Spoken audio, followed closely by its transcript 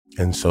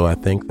And so I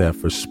think that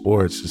for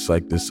sports, it's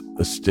like this,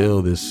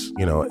 still this,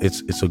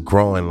 it's a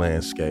growing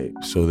landscape.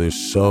 So there's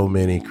so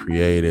many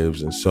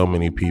creatives and so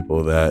many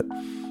people that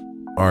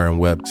are in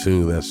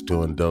Web2 that's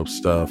doing dope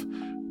stuff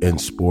in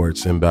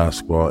sports, in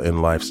basketball,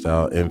 in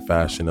lifestyle, in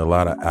fashion. A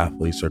lot of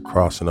athletes are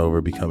crossing over,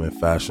 becoming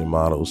fashion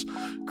models,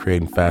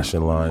 creating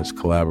fashion lines,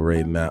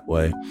 collaborating that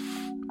way.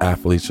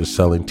 Athletes are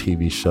selling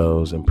TV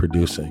shows and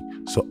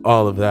producing. So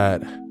all of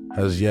that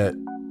has yet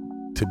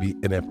to be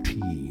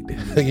NFT'd.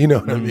 You know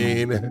what I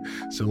mean?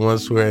 So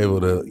once we're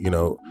able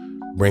to,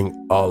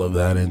 bring all of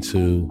that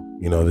into,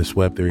 this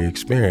Web3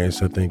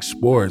 experience, I think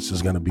sports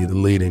is going to be the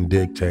leading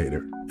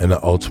dictator and the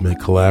ultimate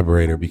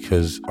collaborator,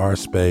 because our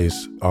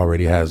space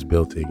already has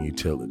built-in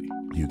utility.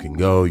 You can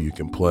go, you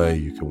can play,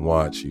 you can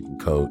watch, you can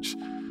coach,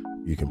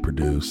 you can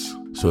produce.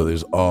 So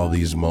there's all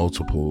these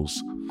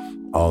multiples,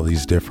 all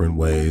these different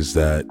ways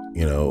that,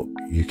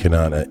 you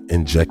cannot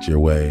inject your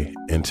way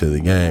into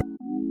the game.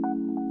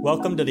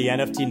 Welcome to the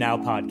NFT Now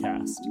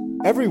podcast.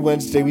 Every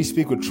Wednesday, we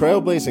speak with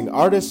trailblazing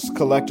artists,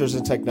 collectors,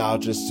 and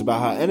technologists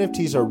about how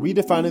NFTs are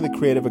redefining the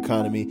creative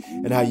economy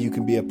and how you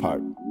can be a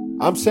part.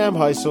 I'm Sam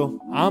Heisel.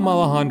 I'm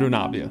Alejandro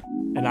Navia.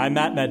 And I'm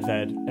Matt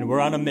Medved, and we're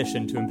on a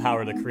mission to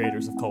empower the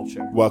creators of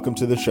culture. Welcome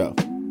to the show.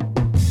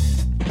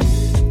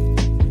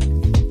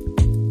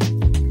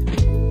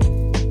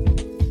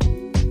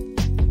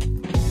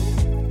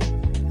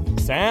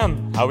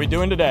 Sam, how are we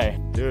doing today?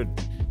 Dude,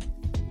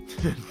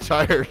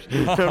 tired.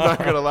 I'm not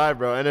going to lie,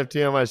 bro. NFT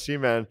NYC,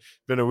 man.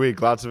 Been a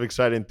week. Lots of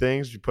exciting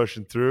things. You're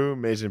pushing through.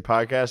 Amazing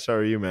podcast. How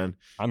are you, man?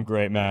 I'm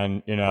great,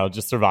 man.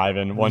 Just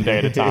surviving one day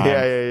at a time.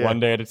 Yeah. One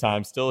day at a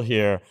time. Still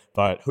here.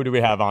 But who do we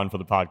have on for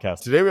the podcast?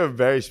 Today we have a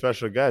very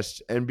special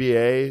guest.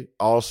 NBA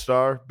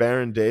All-Star,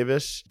 Baron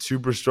Davis.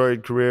 Super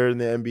storied career in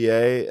the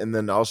NBA. And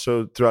then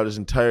also throughout his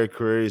entire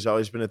career, he's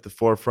always been at the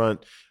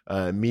forefront.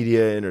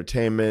 Media,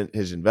 entertainment,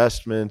 his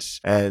investments,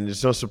 and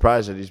it's no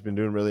surprise that he's been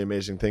doing really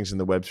amazing things in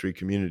the Web3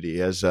 community. He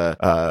has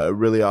a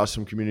really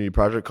awesome community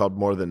project called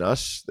More Than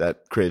Us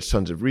that creates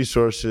tons of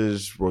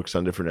resources, works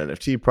on different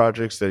NFT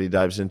projects that he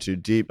dives into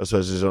deep. Also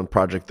has his own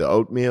project, The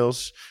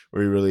Oatmeals,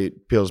 where he really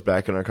peels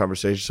back in our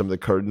conversation some of the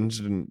curtains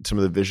and some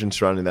of the vision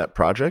surrounding that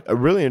project. I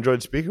really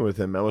enjoyed speaking with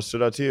him, man. What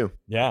stood out to you?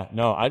 Yeah,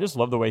 no, I just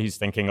love the way he's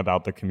thinking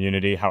about the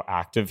community, how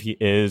active he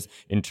is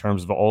in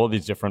terms of all of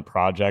these different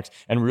projects,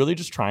 and really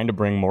just trying to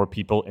bring more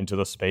people into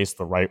the space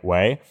the right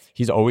way.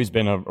 He's always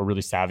been a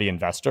really savvy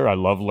investor. I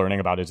love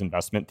learning about his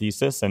investment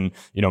thesis and,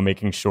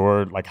 making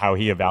sure like how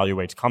he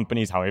evaluates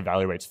companies, how he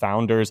evaluates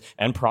founders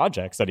and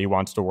projects that he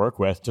wants to work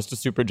with. Just a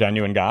super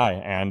genuine guy,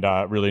 and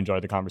really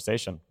enjoyed the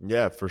conversation.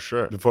 Yeah, for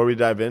sure. Before we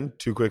dive in,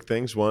 two quick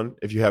things. One,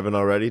 if you haven't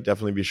already,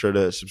 definitely be sure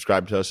to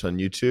subscribe to us on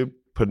YouTube.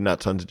 Putting out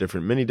tons of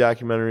different mini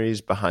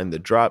documentaries, behind the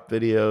drop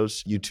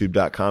videos,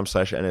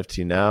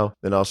 youtube.com/NFT now.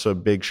 Then also a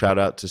big shout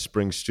out to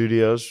Spring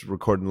Studios,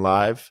 recording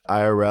live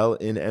IRL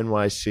in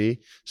NYC,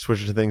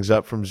 switching things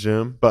up from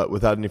Zoom. But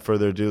without any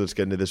further ado, let's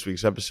get into this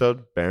week's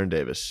episode. Baron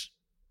Davis.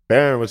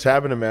 Baron, what's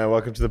happening, man?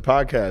 Welcome to the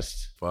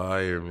podcast.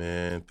 Fire,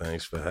 man.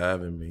 Thanks for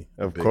having me.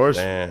 Of course.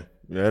 Fan.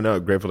 Yeah,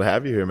 no, grateful to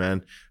have you here,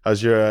 man.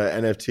 How's your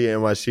NFT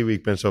NYC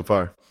week been so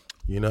far?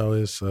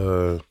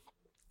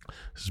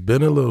 It's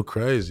been a little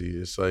crazy.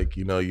 It's like,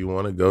 you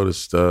want to go to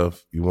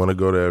stuff, you want to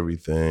go to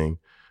everything,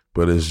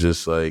 but it's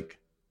just like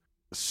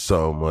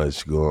so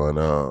much going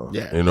on.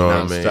 Yeah, you know what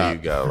I nonstop. mean?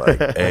 You got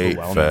like 8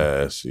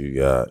 Fast, you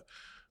got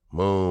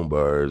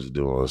Moonbirds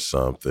doing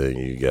something,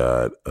 you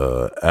got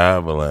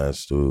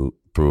Avalanche through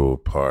a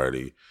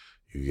party,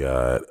 you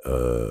got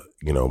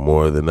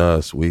More Than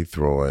Us, we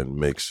throwing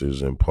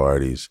mixers and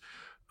parties.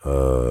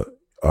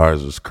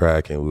 Ours was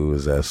cracking. We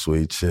was that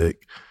Sweet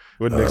Chick.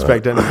 Wouldn't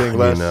expect anything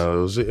less.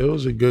 It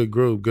was a good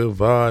group, good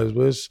vibes,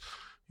 but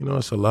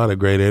it's a lot of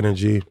great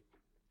energy,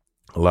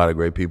 a lot of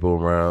great people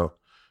around.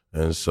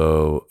 And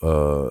so,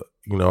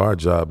 our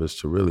job is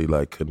to really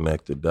like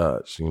connect the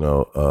dots,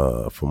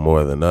 for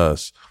More Than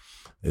Us.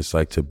 It's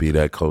like to be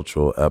that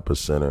cultural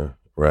epicenter,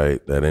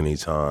 right? That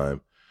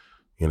anytime,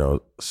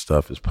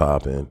 stuff is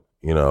popping,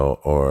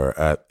 or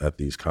at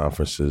these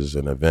conferences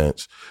and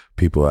events,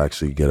 people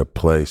actually get a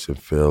place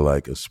and feel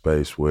like a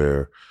space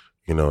where,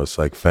 it's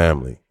like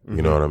family,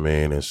 you know what I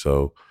mean? And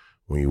so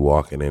when you're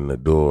walking in the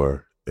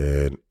door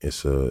and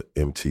it's a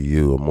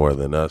MTU, a More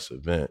Than Us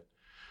event,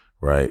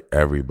 right?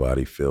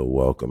 Everybody feel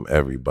welcome.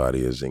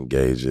 Everybody is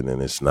engaging,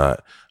 and it's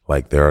not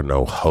like there are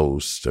no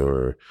hosts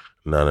or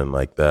nothing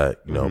like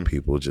that.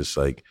 People just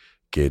like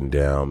getting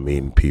down,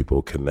 meeting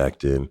people,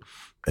 connecting,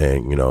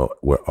 and,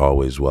 we're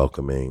always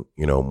welcoming,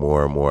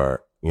 more and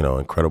more,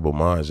 incredible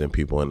minds and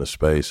people in the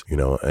space,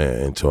 and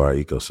into our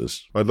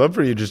ecosystem. I'd love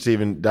for you just to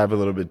even dive a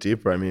little bit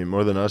deeper. I mean,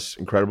 More Than Us,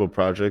 incredible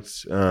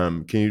projects.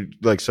 Can you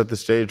set the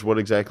stage? What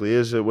exactly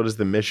is it? What is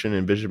the mission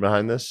and vision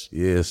behind this?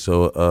 Yeah.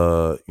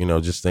 So,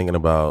 just thinking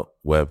about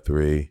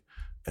Web3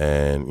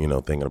 and,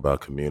 thinking about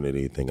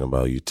community, thinking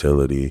about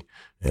utility,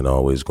 and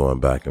always going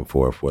back and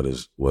forth what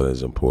is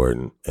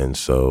important. And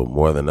so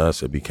More Than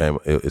Us,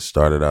 it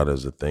started out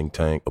as a think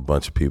tank, a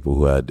bunch of people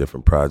who had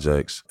different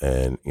projects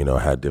and,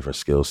 had different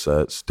skill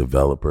sets,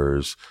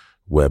 developers,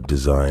 web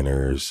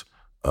designers,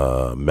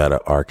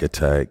 meta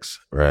architects,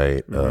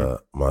 right?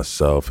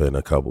 Myself and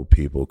a couple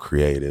people,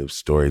 creative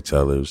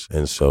storytellers.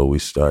 And so we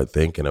start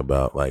thinking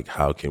about like,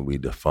 how can we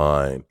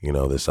define,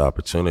 this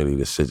opportunity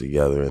to sit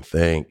together and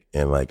think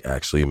and like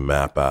actually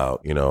map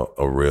out,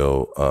 a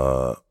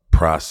real,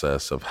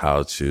 process of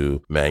how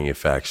to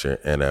manufacture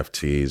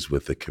NFTs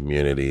with the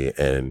community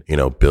and,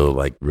 build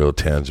like real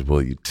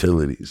tangible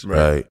utilities,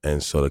 right?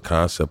 And so the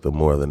concept of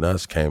More Than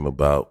Us came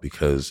about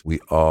because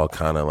we all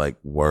kind of like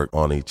work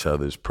on each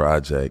other's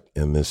project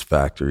in this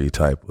factory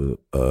type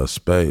of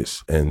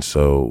space. And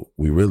so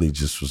we really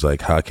just was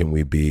like, how can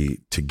we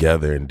be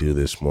together and do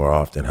this more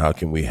often? How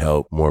can we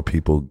help more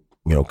people,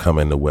 come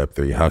into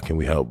Web3? How can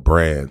we help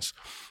brands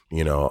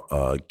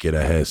get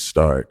a head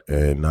start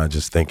and not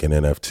just thinking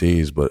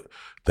NFTs, but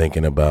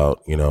thinking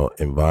about,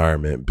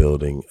 environment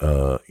building,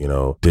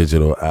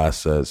 digital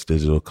assets,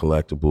 digital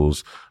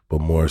collectibles, but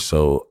more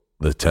so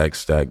the tech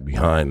stack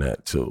behind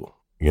that too.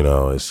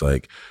 It's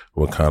like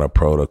what kind of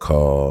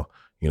protocol,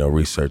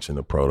 researching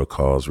the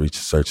protocols,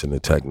 researching the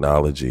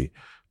technology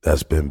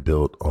that's been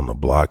built on the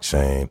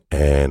blockchain,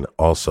 and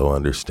also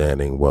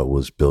understanding what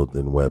was built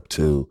in Web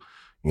 2,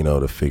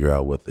 to figure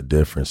out what the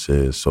difference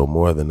is. So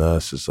More Than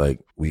Us is like,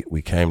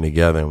 we came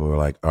together and we were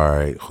like, all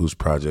right, whose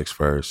project's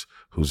first?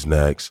 Who's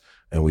next?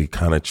 And we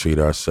kind of treat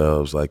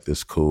ourselves like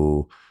this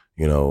cool,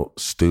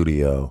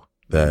 studio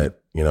that,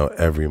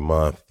 every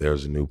month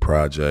there's a new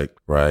project,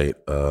 right?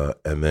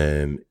 And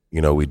then,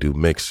 we do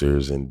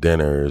mixers and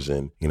dinners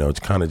and, it's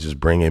kind of just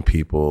bringing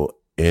people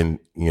in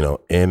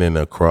and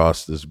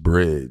across this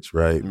bridge,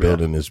 right?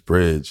 Building this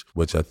bridge,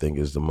 which I think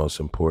is the most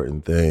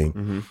important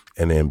thing.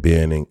 And then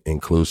being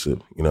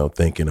inclusive,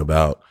 thinking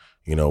about,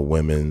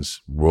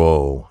 women's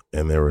role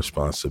and their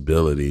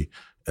responsibility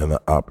and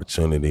the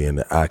opportunity and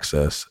the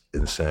access,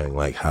 and saying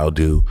like, how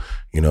do,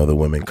 the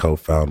women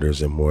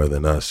co-founders and More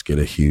Than Us get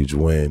a huge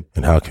win,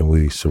 and how can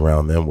we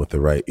surround them with the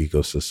right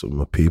ecosystem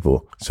of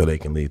people so they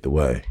can lead the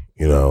way?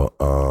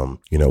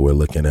 We're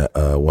looking at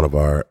one of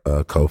our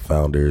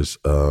co-founders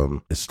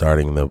is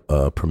starting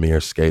the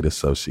Premier Skate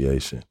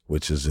Association,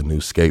 which is a new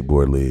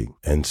skateboard league.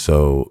 And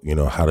so,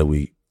 how do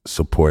we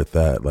support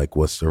that? Like,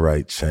 what's the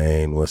right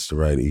chain? What's the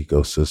right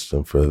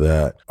ecosystem for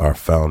that? Our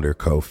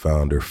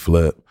co-founder,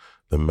 Flip,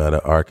 the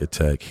meta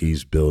architect,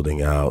 he's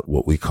building out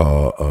what we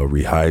call a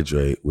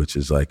Rehydrate, which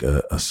is like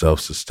a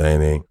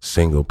self-sustaining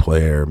single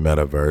player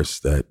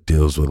metaverse that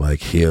deals with like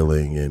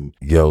healing and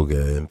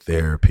yoga and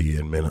therapy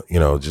and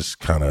mental, just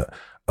kind of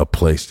a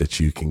place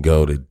that you can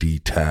go to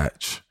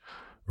detach,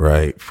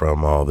 right,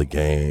 from all the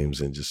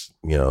games and just,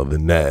 the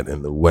net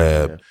and the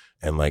web.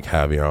 And like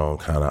have your own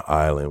kind of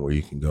island where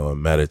you can go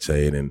and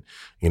meditate and,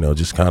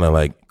 just kind of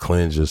like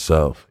cleanse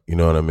yourself, you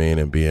know what I mean?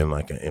 And be in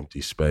like an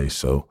empty space.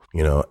 So,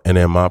 and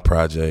then my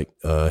project,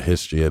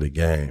 History of the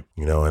Game,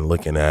 and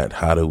looking at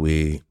how do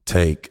we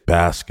take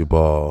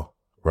basketball,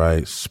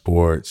 right?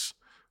 Sports,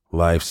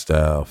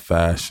 lifestyle,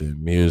 fashion,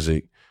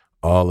 music,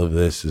 all of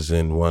this is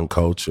in one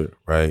culture,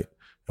 right?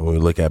 And when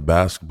we look at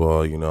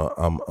basketball,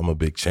 I'm a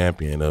big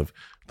champion of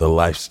the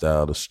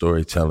lifestyle, the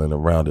storytelling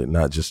around it,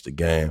 not just the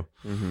game.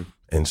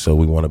 And so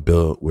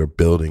we're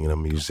building a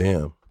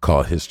museum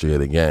called History of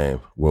the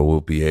Game, where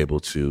we'll be able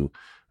to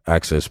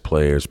access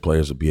players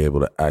will be able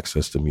to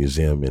access the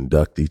museum,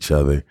 induct each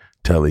other,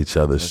 tell each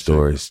other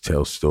stories,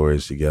 tell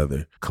stories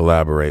together,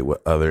 collaborate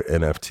with other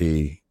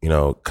NFT,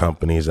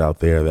 companies out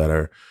there that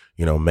are,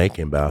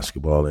 making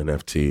basketball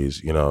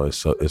NFTs.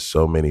 It's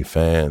so many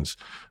fans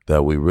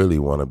that we really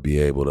want to be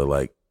able to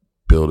like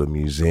build a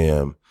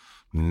museum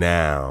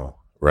now,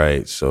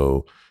 right?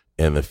 So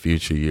in the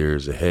future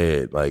years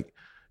ahead, like,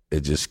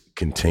 it just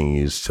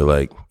continues to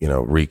like,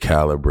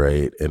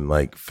 recalibrate and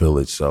like fill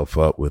itself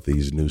up with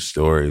these new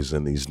stories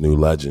and these new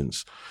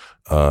legends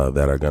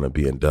that are going to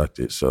be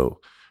inducted. So,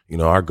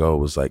 our goal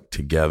was like,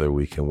 together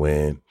we can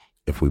win.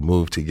 If we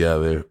move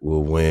together,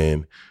 we'll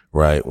win,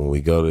 right? When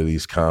we go to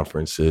these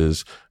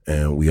conferences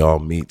and we all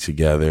meet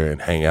together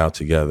and hang out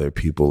together,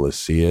 people will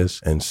see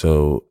us. And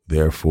so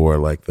therefore,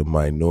 like the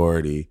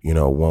minority,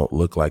 won't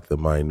look like the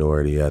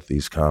minority at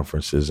these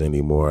conferences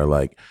anymore.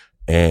 Like,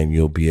 and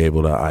you'll be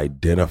able to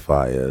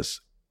identify us,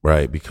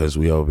 right? Because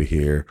we over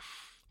here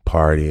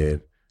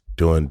partying,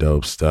 doing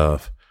dope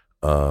stuff,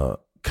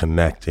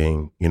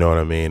 connecting, you know what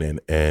I mean?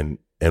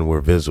 And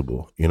we're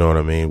visible, you know what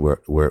I mean? We're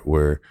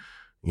we're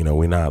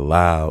not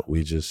loud.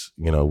 We just,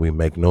 we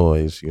make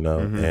noise,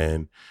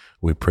 and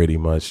we pretty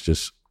much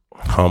just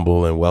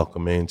humble and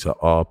welcoming to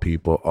all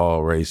people,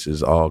 all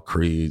races, all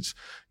creeds,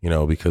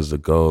 because the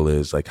goal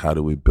is like, how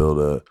do we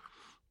build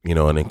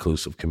an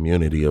inclusive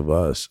community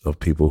of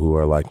people who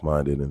are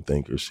like-minded and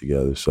thinkers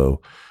together.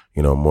 So,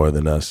 More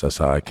Than Us, that's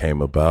how I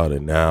came about.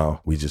 And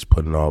now we just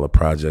putting all the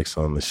projects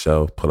on the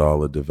shelf, put all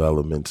the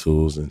development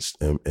tools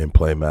and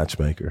play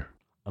matchmaker.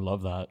 I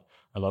love that.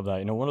 I love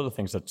that. One of the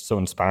things that's so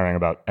inspiring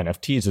about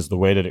NFTs is the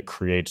way that it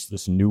creates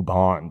this new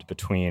bond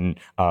between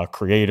a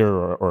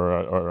creator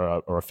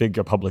or a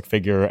figure, public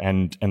figure,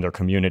 and their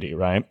community,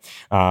 right?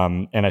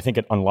 And I think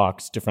it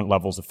unlocks different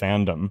levels of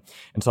fandom.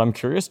 And so I'm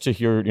curious to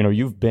hear,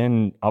 you've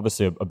been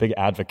obviously a big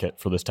advocate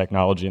for this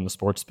technology in the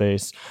sports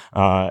space,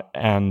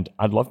 and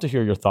I'd love to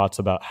hear your thoughts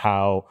about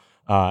how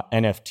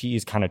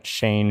NFTs kind of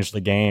change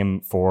the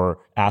game for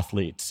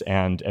athletes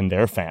and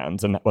their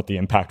fans, and what the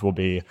impact will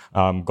be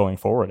going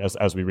forward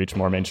as we reach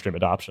more mainstream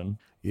adoption.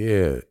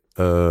 Yeah,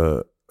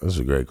 that's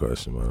a great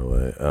question, by the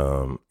way.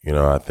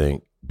 I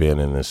think being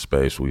in this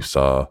space, we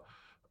saw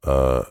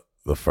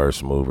the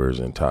first movers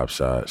in Top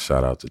Shot.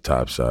 Shout out to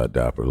Top Shot,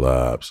 Dapper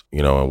Labs.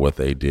 And what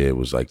they did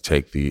was like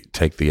take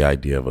the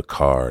idea of a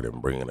card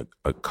and bringing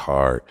a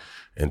card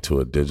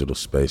into a digital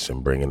space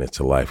and bringing it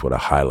to life with a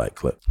highlight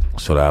clip.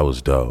 So that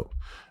was dope.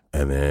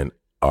 And then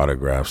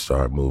autographs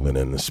started moving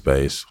in the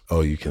space.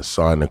 Oh, you can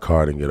sign the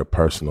card and get a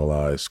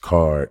personalized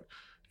card,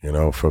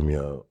 from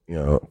your,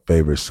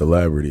 favorite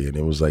celebrity. And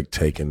it was like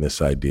taking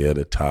this idea,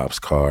 the Topps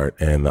card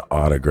and the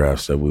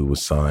autographs that we would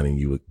sign and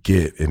you would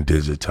get and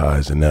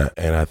digitizing that.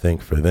 And I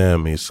think for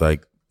them, it's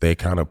like they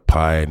kind of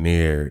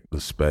pioneered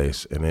the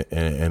space, and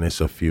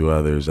it's a few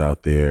others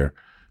out there.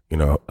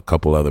 A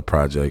couple other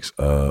projects,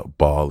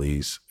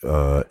 Ballies,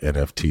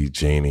 NFT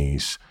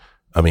Genius,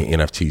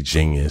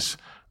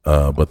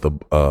 but the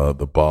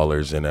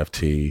Ballers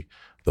NFT,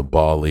 the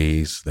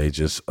Ballies,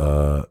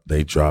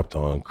 they dropped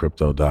on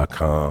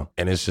crypto.com.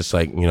 And it's just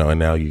like, and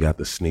now you got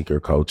the sneaker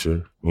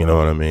culture, you know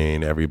what I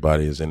mean?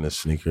 Everybody is into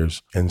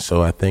sneakers. And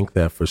so I think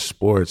that for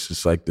sports,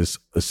 it's like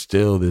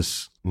still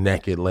this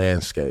naked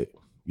landscape.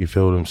 You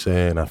feel what I'm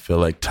saying? I feel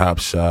like Top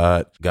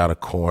Shot got a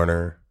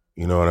corner.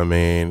 You know what I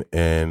mean?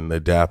 And the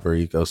Dapper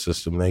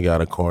ecosystem, they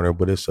got a corner,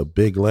 but it's a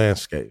big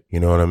landscape.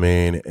 You know what I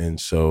mean? And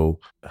so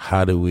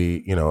how do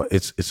we,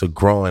 it's a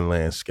growing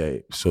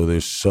landscape. So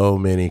there's so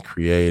many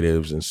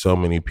creatives and so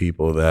many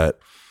people that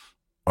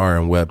are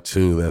in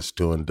Web2 that's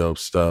doing dope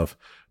stuff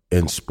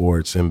in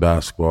sports, in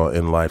basketball,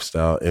 in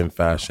lifestyle, in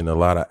fashion. A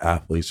lot of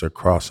athletes are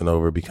crossing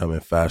over, becoming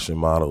fashion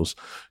models,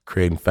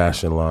 creating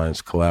fashion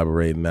lines,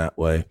 collaborating that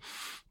way.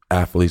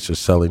 Athletes are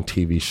selling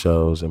TV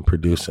shows and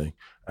producing.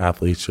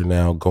 Athletes are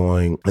now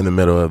going in the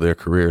middle of their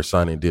career,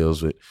 signing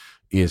deals with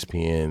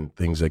ESPN,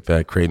 things like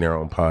that, creating their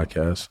own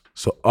podcasts.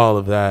 So all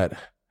of that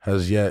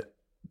has yet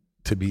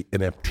to be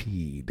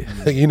NFT'd.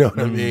 You know what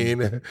I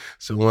mean?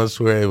 So once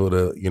we're able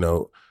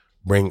to,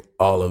 bring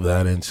all of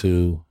that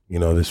into,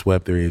 this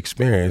Web3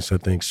 experience, I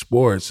think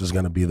sports is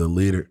going to be the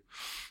leader,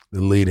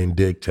 the leading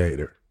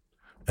dictator,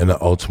 and the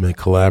ultimate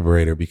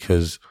collaborator,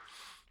 because,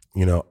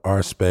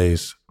 our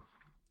space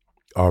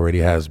already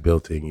has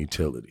built-in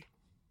utility.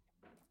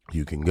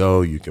 You can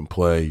go, you can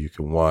play, you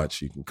can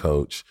watch, you can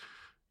coach,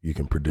 you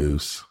can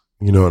produce.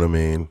 You know what I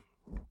mean?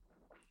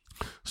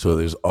 So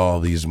there's all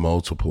these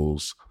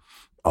multiples,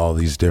 all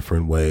these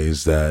different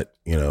ways that,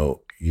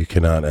 you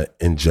cannot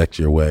inject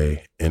your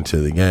way into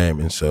the game.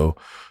 And so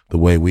the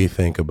way we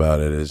think about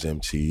it as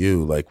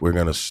MTU, like we're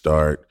going to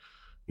start,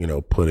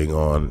 putting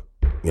on,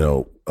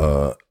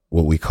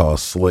 what we call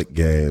slick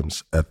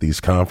games at these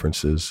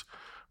conferences,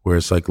 where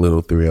it's like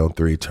little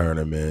 3-on-3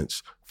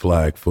 tournaments,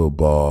 flag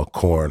football,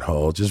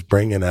 cornhole, just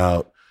bringing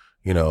out,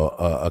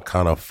 a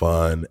kind of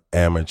fun,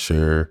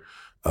 amateur,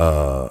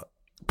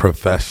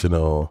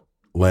 professional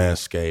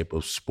landscape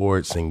of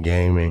sports and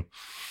gaming.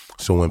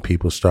 So when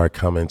people start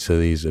coming to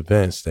these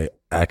events, they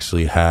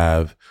actually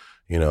have,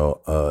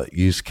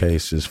 use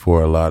cases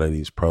for a lot of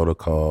these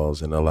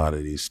protocols and a lot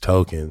of these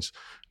tokens.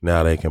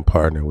 Now they can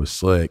partner with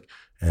Slick,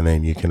 and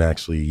then you can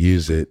actually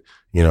use it,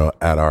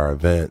 at our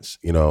events,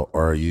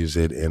 or use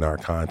it in our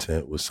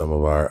content with some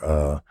of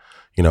our,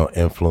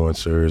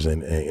 influencers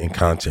and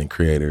content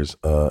creators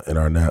in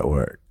our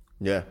network.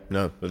 Yeah,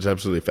 no, that's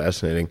absolutely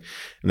fascinating.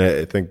 And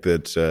I think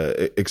that's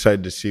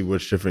excited to see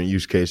which different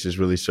use cases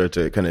really start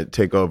to kind of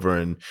take over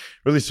and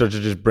really start to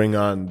just bring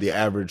on the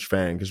average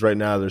fan. Because right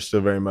now there's still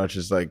very much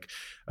is like,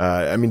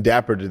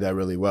 Dapper did that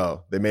really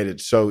well. They made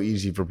it so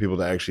easy for people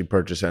to actually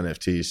purchase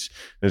NFTs.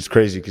 And it's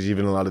crazy because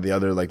even a lot of the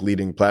other like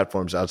leading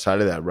platforms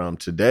outside of that realm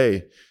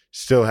today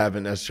still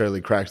haven't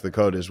necessarily cracked the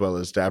code as well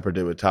as Dapper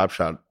did with Top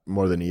Shot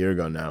more than a year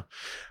ago now.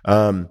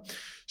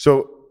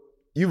 So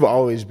you've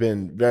always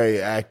been very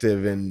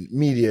active in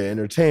media,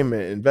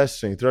 entertainment,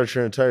 investing throughout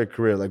your entire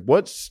career. Like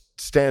what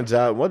stands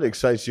out? What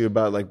excites you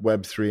about like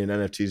Web3 and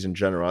NFTs in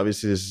general?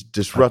 Obviously this is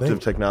disruptive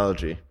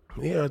technology.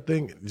 Yeah, I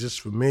think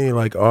just for me,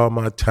 like all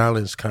my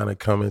talents kind of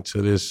come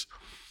into this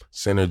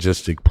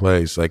synergistic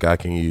place. Like I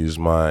can use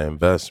my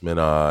investment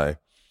eye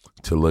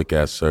to look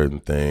at certain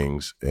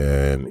things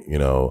and,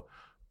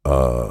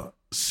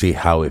 see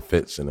how it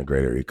fits in a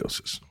greater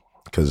ecosystem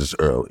because it's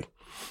early.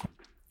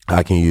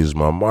 I can use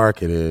my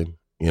marketing,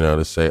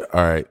 to say,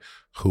 all right,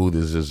 who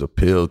does this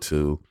appeal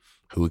to?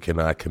 Who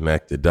can I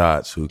connect the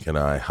dots? Who can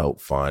I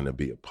help find to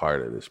be a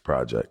part of this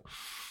project?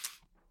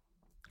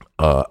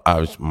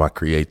 My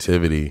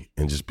creativity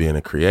and just being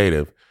a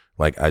creative,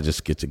 like I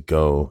just get to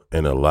go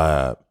in a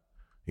lab,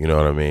 you know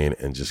what I mean,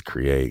 and just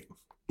create,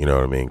 You know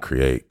what I mean?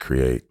 Create.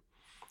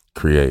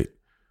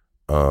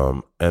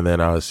 And then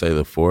I would say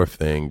the fourth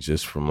thing,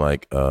 just from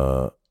like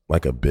a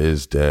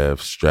biz dev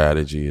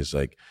strategy, is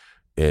like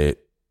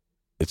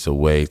it's a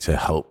way to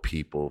help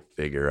people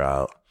figure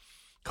out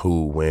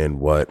who, when,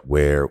 what,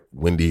 where,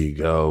 when do you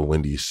go,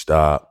 when do you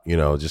stop,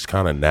 just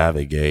kind of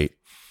navigate,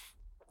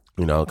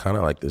 kind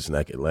of like this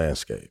naked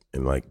landscape,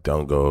 and like,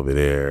 don't go over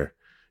there.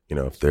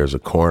 If there's a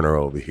corner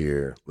over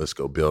here, let's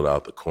go build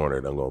out the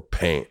corner. Don't go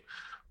paint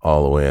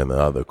all the way in the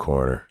other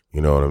corner.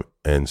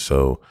 And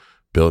so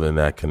building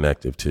that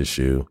connective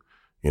tissue,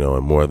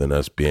 and more than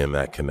us being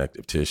that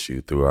connective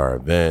tissue through our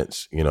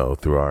events,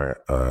 through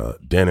our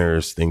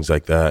dinners, things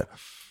like that.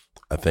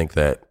 I think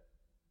that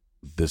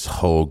this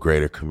whole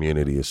greater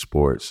community of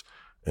sports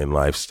and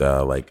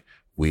lifestyle, like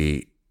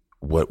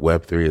what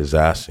Web3 is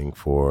asking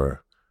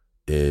for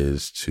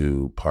is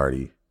to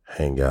party,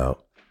 hang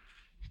out,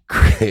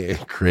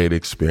 create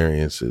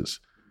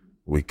experiences.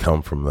 We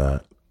come from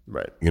that.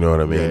 Right. You know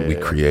what I mean? Yeah, we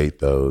create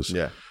those.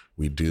 Yeah.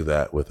 We do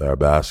that with our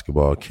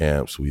basketball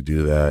camps. We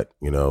do that,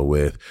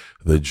 with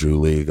the Drew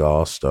League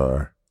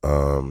All-Star.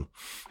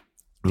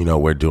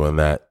 We're doing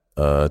that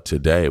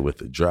today with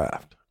the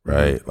draft,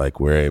 right? Mm-hmm. Like,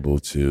 we're able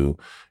to,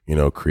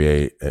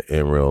 create an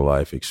in real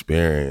life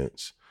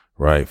experience,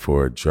 right,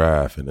 for a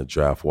draft and a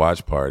draft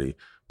watch party.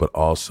 But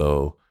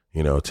also,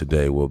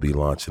 today we'll be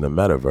launching a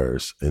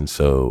metaverse. And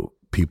so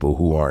people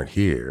who aren't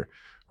here,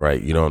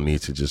 right, you don't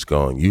need to just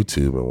go on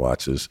YouTube and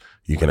watch us.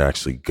 You can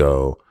actually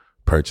go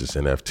purchase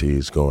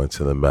NFTs, go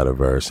into the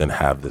metaverse, and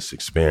have this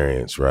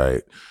experience,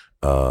 right,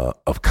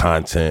 of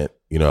content,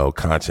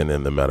 content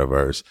in the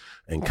metaverse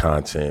and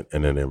content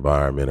in an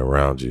environment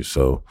around you.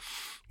 So,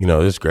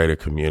 this greater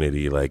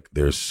community, like,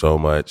 there's so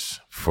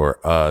much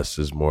for us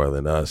is more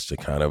than us to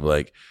kind of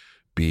like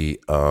be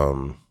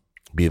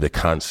the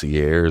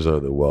concierge or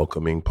the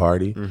welcoming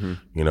party,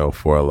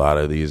 for a lot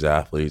of these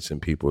athletes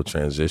and people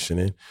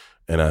transitioning.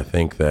 And I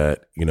think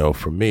that,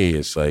 for me,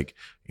 it's like,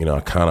 I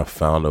kind of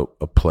found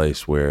a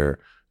place where,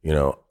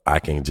 I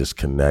can just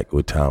connect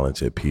with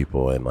talented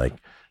people and like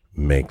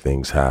make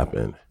things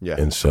happen. Yeah.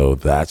 And so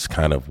that's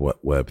kind of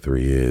what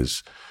Web3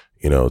 is,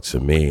 to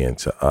me and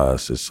to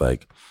us. It's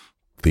like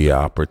the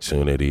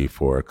opportunity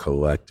for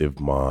collective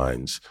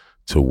minds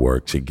to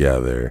work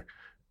together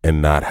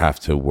and not have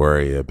to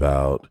worry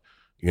about,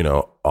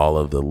 all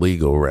of the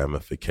legal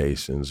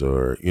ramifications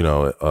or,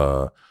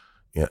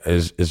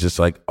 it's just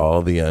like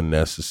all the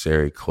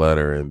unnecessary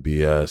clutter and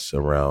BS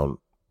around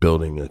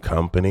building a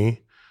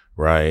company,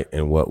 right?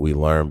 And what we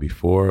learned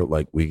before,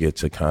 like, we get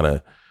to kind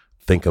of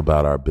think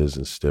about our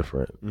business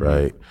different,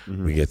 right?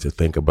 Mm-hmm. We get to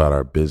think about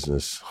our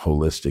business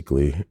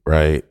holistically,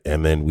 right?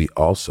 And then we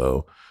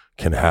also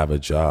can have a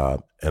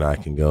job, and I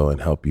can go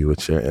and help you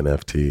with your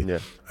NFT. Yeah.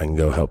 I can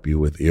go help you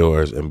with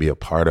yours and be a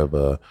part of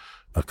a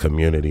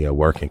community, a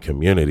working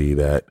community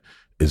that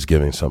is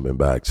giving something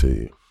back to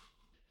you.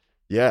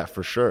 Yeah,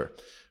 for sure.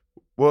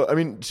 Well,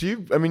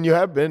 you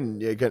have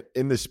been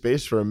in this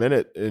space for a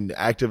minute and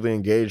actively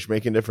engaged,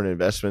 making different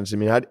investments.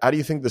 How do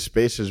you think the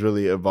space has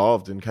really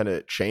evolved and kind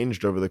of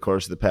changed over the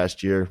course of the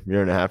past year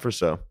and a half or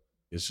so?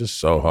 It's just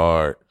so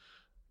hard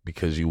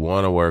because you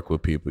want to work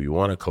with people, you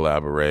want to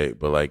collaborate,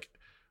 but like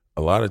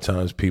a lot of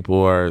times people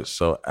are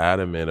so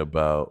adamant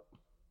about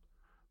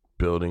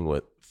building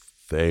what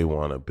they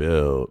want to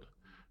build.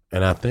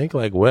 And I think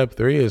like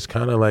Web3 is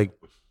kind of like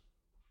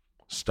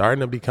starting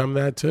to become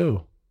that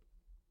too.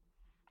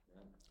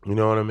 You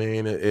know what I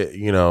mean?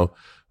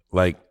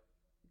 Like a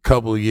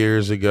couple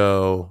years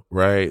ago,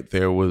 right,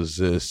 there was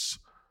this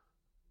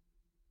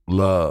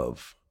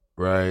love,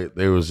 right?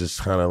 There was this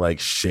kind of like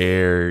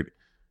shared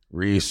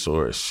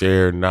resource,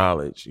 shared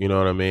knowledge. You know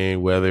what I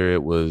mean? Whether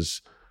it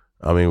was,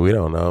 we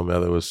don't know,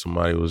 whether it was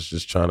somebody was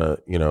just trying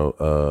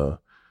to,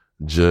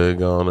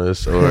 jug on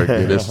us or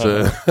get us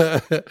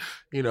to,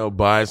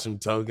 buy some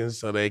tokens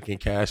so they can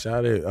cash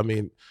out it.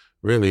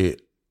 Really,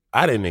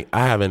 I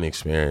haven't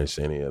experienced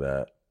any of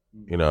that.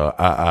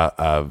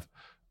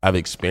 I've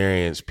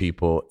experienced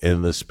people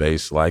in the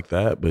space like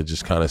that, but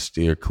just kind of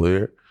steer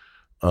clear.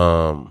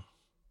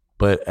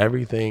 But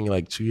everything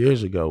like 2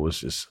 years ago was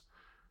just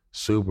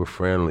super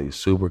friendly,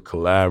 super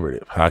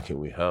collaborative. How can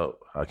we help?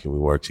 How can we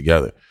work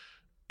together?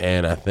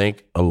 And I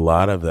think a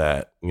lot of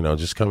that,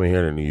 just coming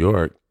here to New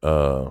York,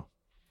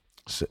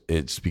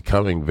 it's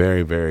becoming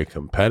very, very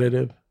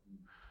competitive.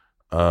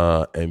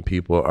 And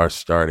people are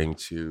starting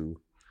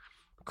to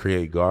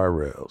create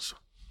guardrails.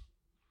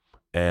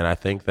 And I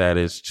think that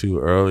it's too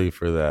early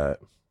for that.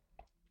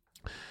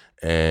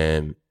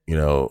 And,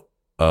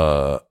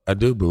 I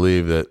do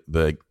believe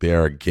that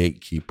there are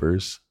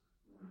gatekeepers,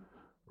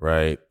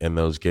 right? And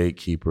those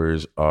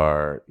gatekeepers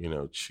are,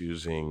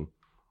 choosing,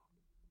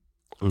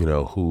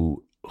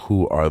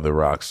 who are the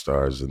rock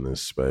stars in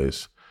this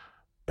space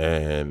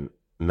and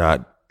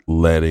not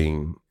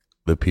letting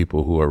the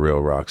people who are real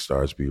rock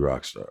stars be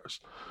rock stars.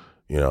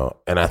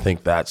 And I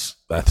think that's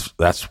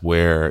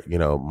where,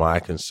 my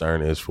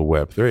concern is for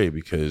Web3,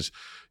 because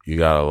you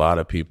got a lot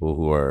of people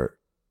who are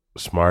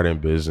smart in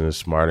business,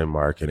 smart in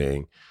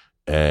marketing,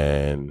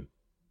 and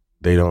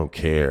they don't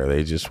care.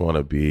 They just want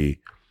to be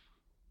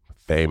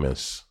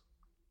famous,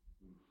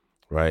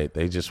 right?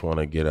 They just want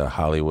to get a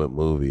Hollywood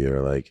movie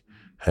or like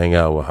hang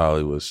out with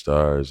Hollywood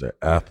stars or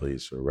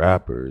athletes or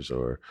rappers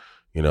or,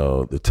 you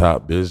know, the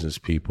top business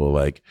people.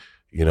 Like,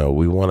 you know,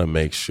 we want to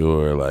make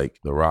sure like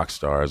the rock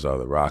stars are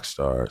the rock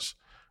stars,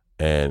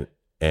 and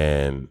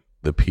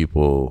the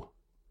people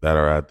that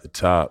are at the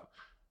top,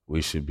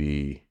 we should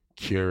be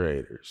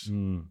curators.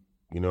 You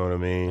know what I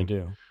mean? I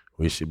do.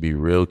 We should be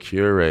real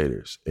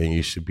curators, and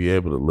you should be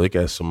able to look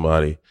at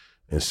somebody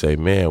and say,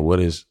 man, what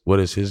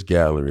does his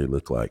gallery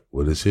look like?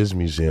 What does his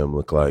museum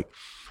look like?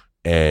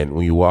 And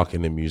when you walk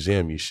in the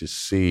museum, you should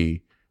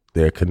see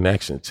their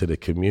connection to the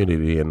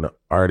community and the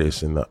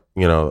artists and the,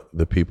 you know,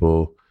 the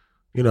people,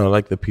 you know,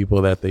 like the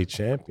people that they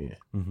champion.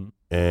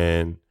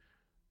 And,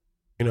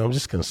 you know, I'm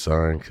just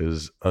concerned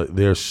because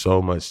there's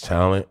so much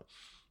talent,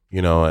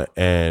 you know,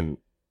 and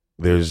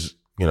there's,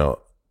 you know,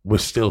 we're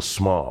still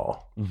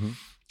small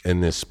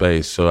in this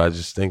space. So I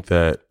just think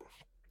that,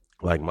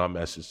 like, my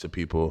message to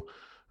people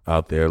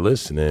out there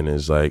listening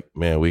is like,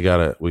 man, we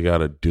gotta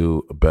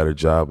do a better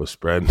job of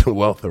spreading the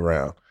wealth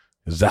around,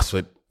 because that's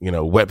what, you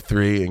know,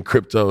 Web3 and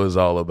crypto is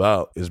all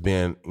about, is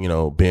being, you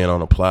know, being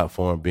on a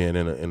platform, being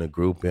in a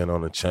group, being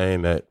on a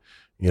chain that,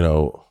 you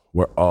know,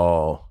 we're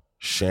all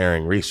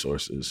sharing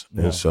resources.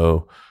 And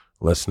so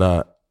let's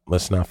not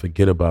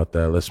forget about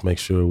that. Let's make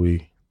sure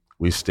we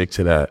stick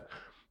to that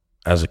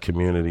as a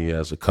community,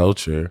 as a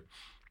culture,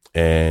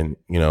 and,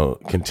 you know,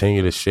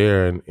 continue to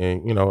share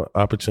and, you know,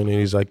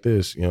 opportunities like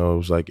this. You know, it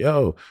was like,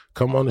 yo,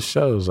 come on the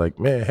show. It's like,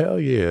 man, hell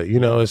yeah. You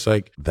know, it's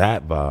like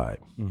that vibe,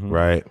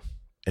 right?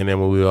 And then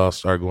when we all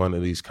start going to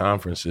these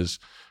conferences,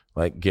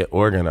 like, get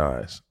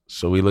organized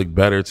so we look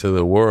better to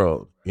the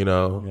world, you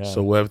know?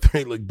 So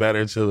Web3 look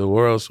better to the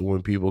world, so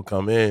when people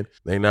come in,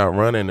 they not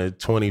running to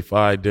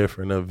 25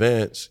 different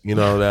events, you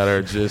know, that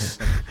are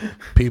just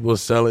people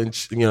selling,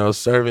 you know,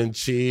 serving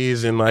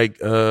cheese and like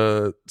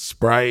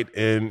Sprite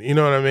and, you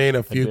know what I mean,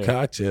 a few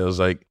cocktails.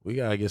 Like, we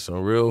gotta get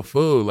some real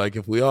food. Like,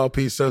 if we all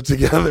piece up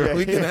together,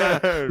 we can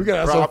have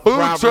some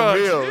food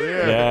trucks.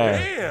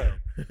 Damn.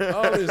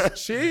 All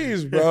this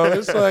cheese, bro.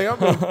 It's like, I'm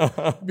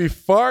gonna be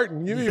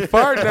farting. You be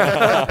farting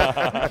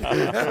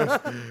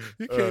out.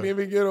 You can't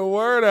even get a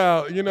word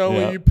out. You know,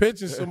 when you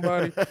pitching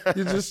somebody,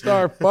 you just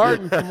start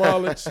farting from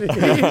all the cheese.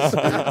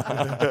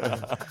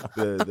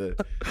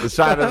 the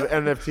side of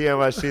NFT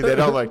NYC they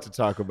don't like to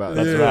talk about.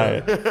 That's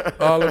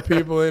right. All the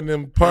people in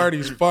them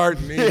parties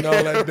farting, eating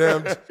all that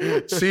damn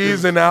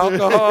cheese and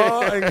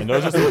alcohol. And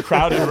those are some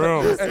crowded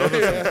rooms.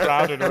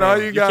 And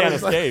all you got can't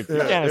is escape.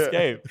 You can't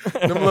escape.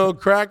 Them little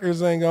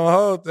crackers ain't gonna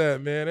hold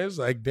that, man. It's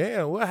like,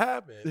 damn, what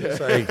happened? It's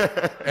like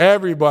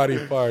everybody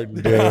farting,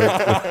 dude.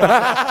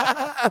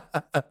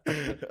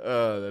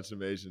 Oh, that's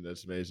amazing.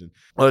 That's amazing.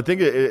 Well, I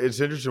think it's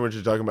interesting what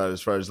you're talking about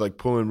as far as like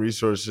pulling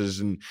resources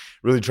and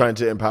really trying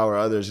to empower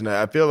others. And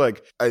I feel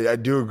like I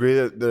do agree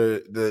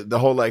that the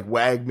whole like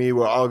wag me,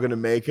 we're all gonna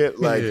make it,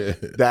 like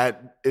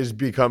that is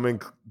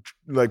becoming,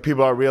 like,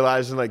 people are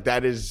realizing like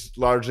that is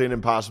largely an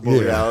impossible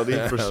reality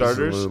for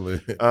starters.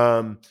 Absolutely.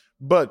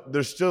 But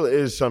there still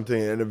is something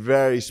and a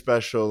very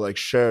special, like,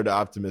 shared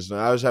optimism.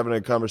 I was having a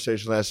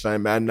conversation last night.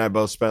 Matt and I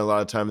both spent a lot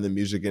of time in the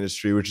music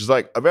industry, which is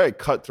like a very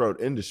cutthroat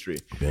industry.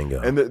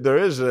 Bingo. And there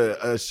is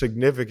a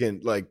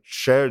significant, like,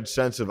 shared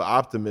sense of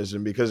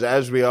optimism, because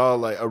as we all,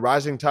 like, a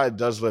rising tide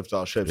does lift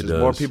all ships. As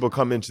more people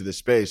come into the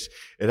space,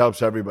 it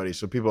helps everybody.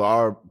 So people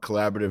are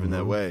collaborative in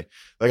that way.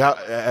 Like, how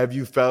have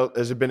you felt?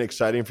 Has it been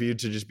exciting for you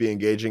to just be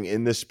engaging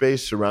in this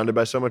space surrounded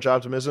by so much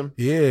optimism?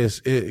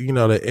 Yes, you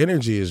know, the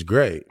energy is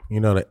great.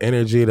 You know, the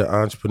energy, the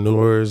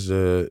entrepreneurs,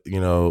 you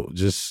know,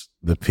 just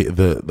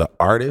the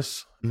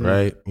artists,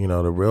 right? You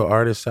know, the real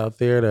artists out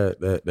there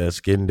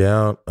that's getting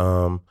down.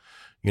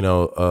 You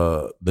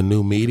know, the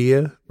new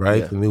media,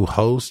 right? The new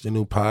hosts, the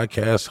new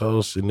podcast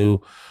hosts, the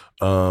new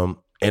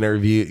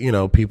interview. You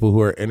know, people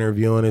who are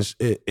interviewing.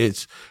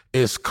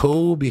 It's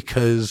cool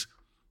because,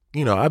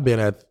 you know, I've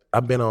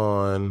been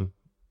on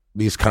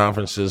these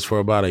conferences for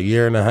about a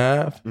year and a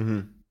half,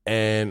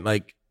 and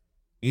like,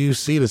 you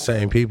see the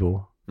same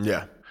people,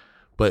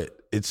 but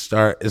it's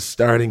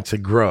starting to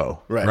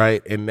grow,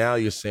 right? And now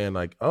you're saying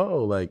like,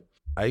 oh, like,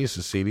 I used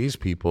to see these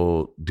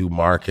people do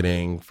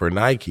marketing for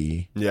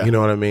Nike, you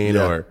know what I mean,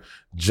 or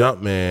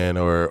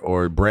Jumpman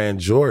or Brand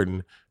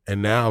Jordan,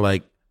 and now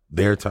like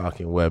they're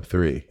talking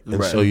Web3,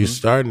 and so you're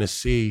starting to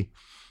see,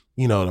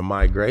 you know, the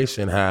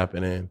migration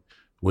happening,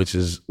 which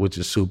is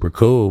super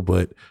cool.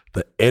 But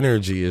the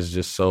energy is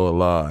just so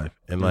alive,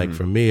 and like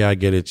for me, I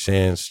get a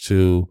chance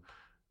to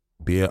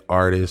be an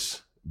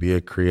artist, be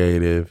a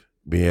creative,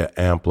 be an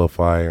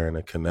amplifier and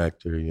a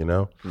connector, you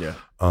know?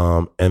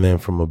 And then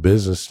from a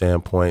business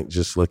standpoint,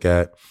 just look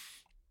at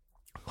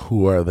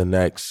who are the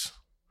next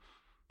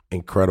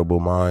incredible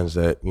minds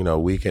that, you know,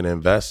 we can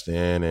invest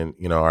in, and,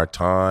 you know, our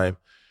time,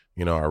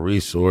 you know, our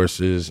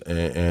resources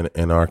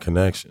and our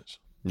connections.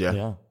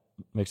 Yeah.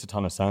 Makes a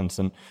ton of sense.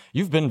 And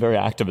you've been very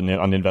active on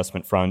the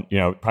investment front,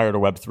 prior to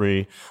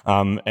Web3,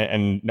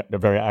 and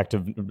very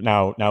active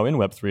now in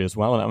Web3 as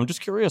well. And I'm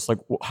just curious, like,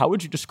 how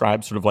would you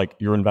describe sort of like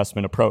your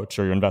investment approach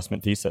or your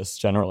investment thesis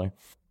generally?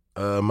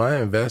 My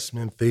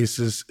investment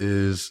thesis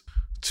is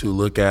to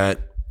look at,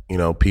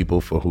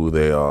 people for who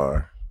they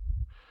are.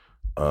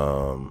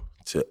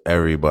 To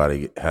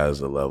everybody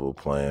has a level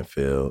playing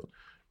field.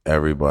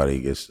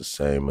 Everybody gets the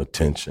same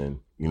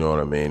attention. You know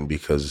what I mean?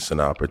 Because it's an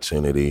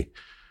opportunity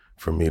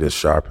for me to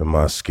sharpen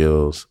my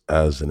skills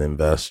as an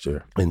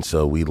investor. And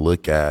so we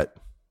look at,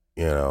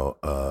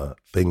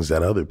 things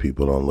that other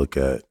people don't look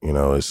at.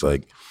 It's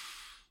like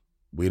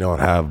we don't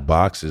have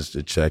boxes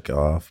to check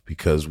off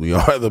because we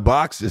are the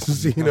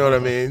boxes. You know what I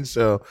mean?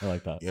 So I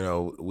like that.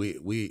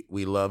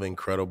 We love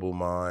incredible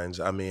minds.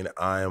 I mean,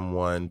 I am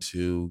one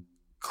to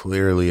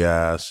clearly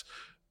ask,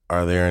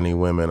 are there any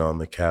women on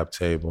the cap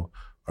table?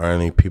 Are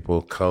any people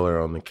of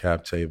color on the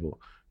cap table?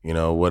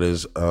 What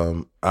is,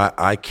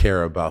 I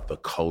care about the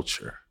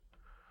culture,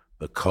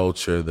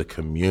 the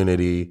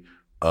community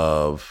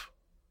of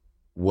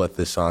what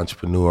this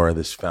entrepreneur,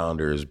 this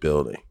founder is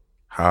building.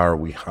 How are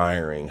we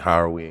hiring?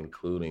 How are we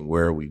including?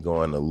 Where are we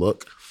going to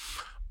look?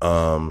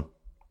 And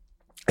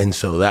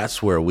so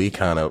that's where we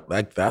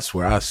that's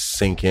where I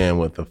sink in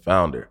with the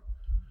founder,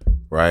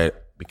 right?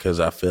 Because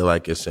I feel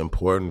like it's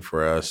important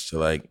for us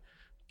to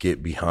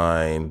get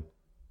behind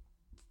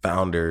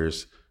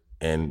founders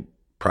and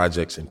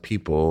projects and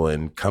people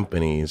and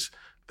companies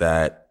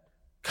that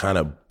kind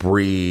of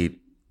breed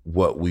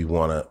what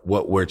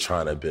we're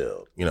trying to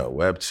build,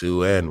 Web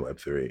 2 and Web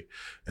 3.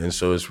 And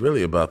so it's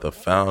really about the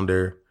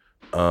founder.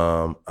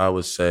 I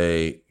would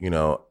say,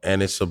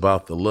 and it's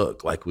about the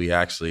look. Like we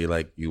actually,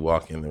 you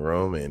walk in the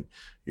room and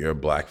you're a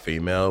Black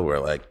female, we're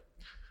like,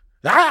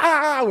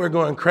 we're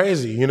going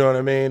crazy. You know what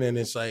I mean? And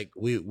it's like,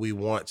 we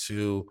want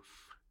to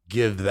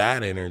give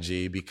that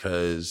energy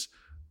because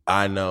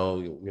I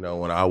know,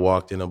 when I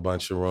walked in a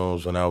bunch of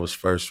rooms when I was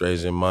first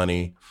raising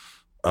money,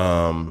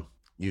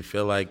 you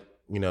feel like,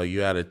 you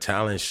had a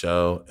talent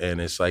show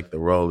and it's like the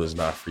role is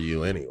not for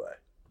you anyway.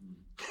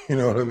 You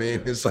know what I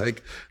mean? It's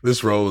like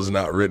this role is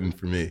not written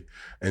for me.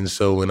 And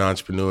so when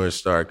entrepreneurs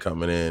start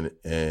coming in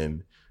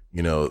and,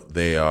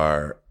 they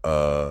are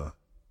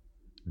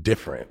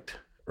different,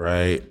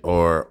 right?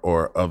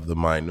 Or of the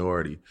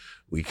minority,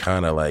 we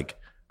kind of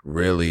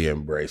really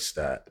embrace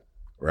that.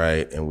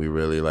 Right. And we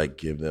really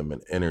give them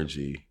an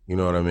energy, you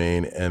know what I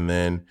mean? And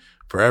then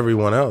for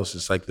everyone else,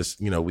 it's like this,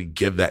 we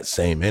give that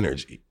same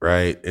energy.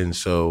 Right. And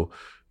so,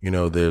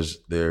 there's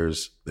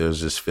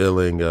this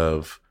feeling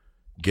of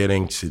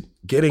getting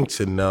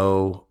to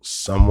know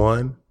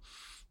someone,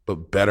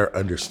 but better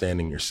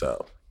understanding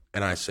yourself.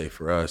 And I say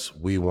for us,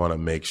 we want to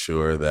make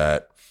sure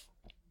that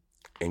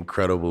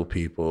incredible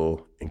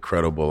people,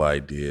 incredible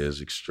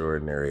ideas,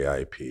 extraordinary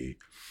IP,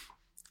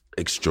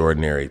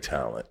 extraordinary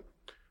talent.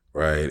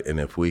 Right. And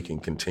if we can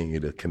continue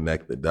to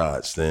connect the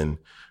dots, then,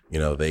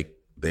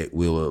 they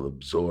will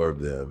absorb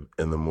them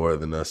in the More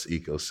Than Us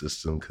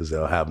ecosystem because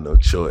they'll have no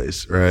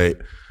choice. Right.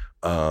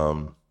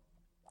 And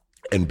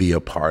be a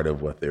part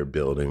of what they're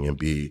building and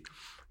be,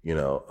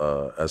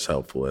 as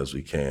helpful as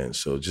we can.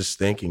 So just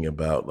thinking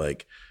about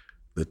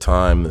the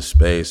time, the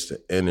space,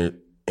 the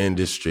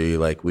industry,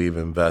 we've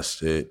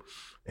invested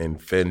in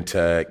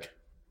fintech,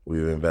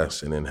 we've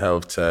invested in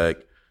health tech,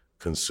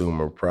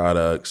 consumer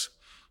products.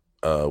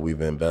 We've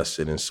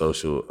invested in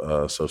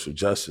social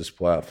justice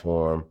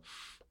platform.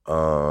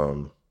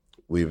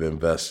 We've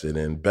invested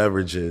in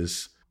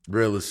beverages,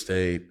 real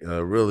estate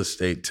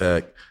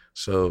tech.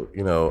 So,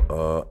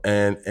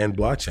 and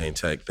blockchain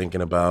tech,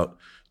 thinking about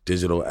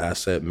digital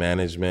asset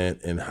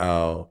management and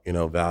how,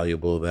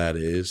 valuable that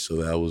is. So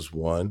that was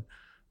one.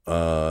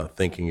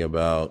 Thinking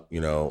about,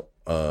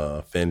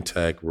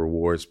 fintech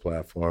rewards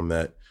platform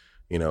that,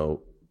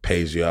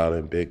 pays you out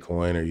in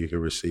Bitcoin, or you can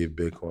receive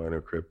Bitcoin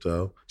or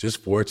crypto.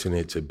 Just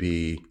fortunate to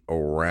be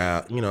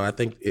around, I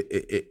think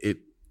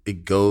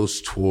it goes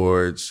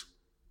towards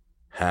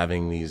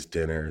having these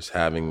dinners,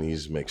 having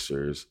these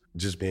mixers,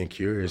 just being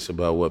curious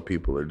about what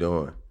people are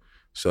doing.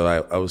 So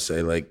I would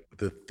say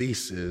the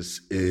thesis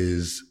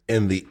is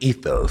in the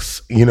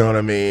ethos, you know what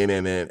I mean?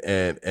 And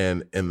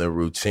in the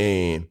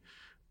routine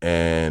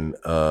and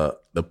the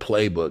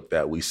playbook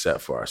that we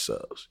set for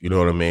ourselves. You know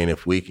what I mean?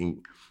 If we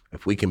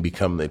can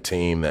become the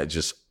team that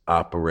just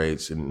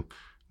operates and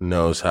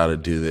knows how to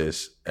do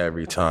this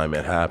every time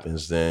it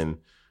happens, then,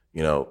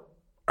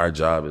 our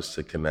job is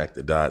to connect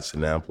the dots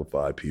and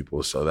amplify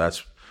people. So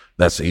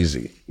that's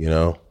easy,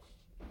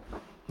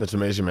 That's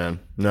amazing,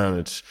 man. No,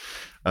 it's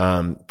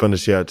fun to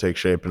see how it takes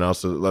shape. And I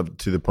also love,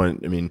 to the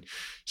point,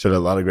 said a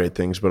lot of great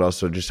things, but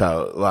also just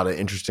how a lot of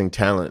interesting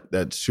talent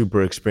that's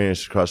super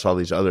experienced across all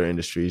these other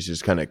industries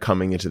is kind of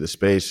coming into the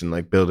space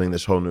and building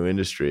this whole new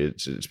industry.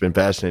 It's been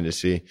fascinating to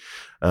see.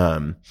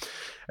 And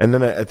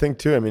then I think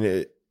too,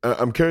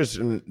 I'm curious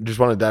and just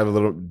want to dive a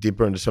little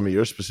deeper into some of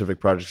your specific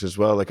projects as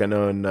well. I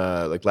know in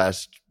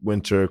last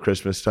winter,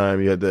 Christmas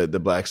time, you had the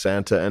Black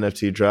Santa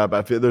NFT drop.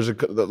 I feel there's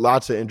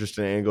lots of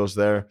interesting angles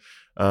there.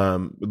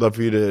 Would love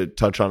for you to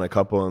touch on a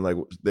couple and like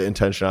the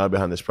intentionality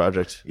behind this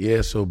project.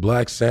 Yeah, so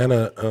Black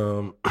Santa,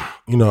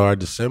 our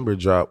December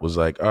drop was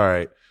like, all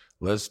right,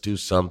 let's do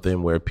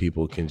something where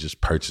people can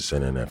just purchase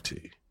an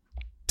NFT.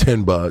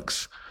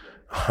 $10,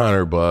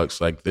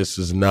 $100. Like, this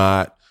is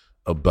not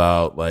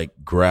about like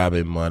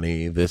grabbing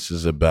money. This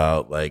is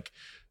about like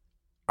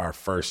our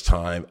first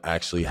time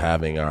actually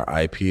having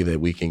our IP that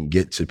we can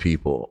get to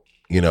people.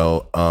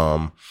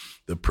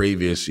 The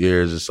previous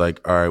years, it's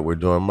like, all right, we're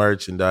doing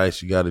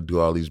merchandise. You got to do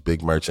all these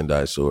big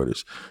merchandise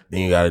orders.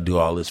 Then you got to do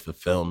all this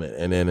fulfillment.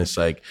 And then it's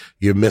like,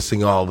 you're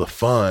missing all the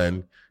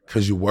fun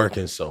because you're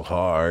working so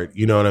hard.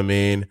 You know what I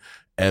mean?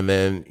 And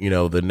then,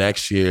 the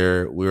next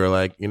year we were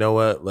like, you know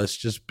what? Let's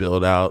just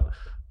build out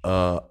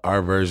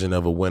our version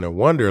of a Winter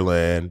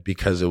Wonderland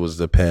because it was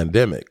the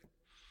pandemic.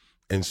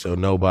 And so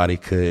nobody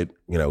could,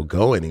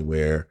 go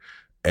anywhere.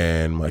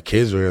 And my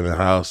kids were in the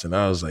house and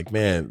I was like,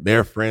 man,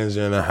 their friends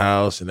are in the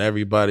house and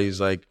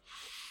everybody's like,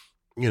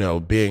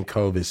 being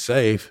COVID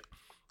safe.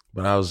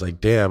 But I was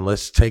like, damn,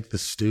 let's take the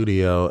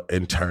studio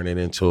and turn it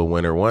into a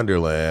Winter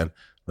Wonderland.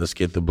 Let's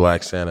get the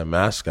Black Santa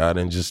mascot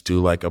and just do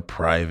like a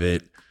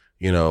private,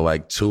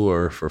 like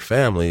tour for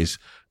families.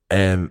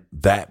 And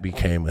that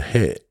became a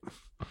hit.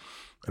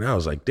 And I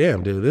was like,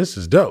 damn, dude, this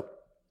is dope.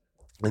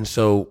 And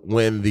so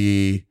when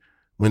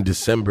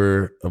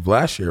December of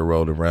last year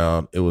rolled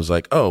around, it was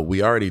like, oh,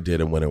 we already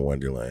did a Winter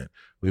Wonderland.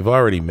 We've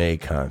already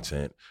made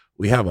content.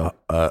 We have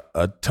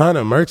a ton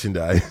of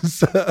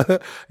merchandise.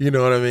 You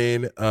know what I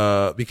mean?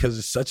 Because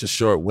it's such a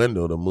short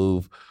window to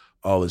move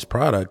all this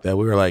product that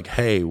we were like,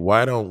 hey,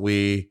 why don't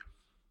we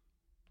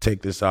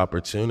take this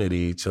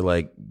opportunity to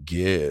like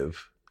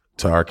give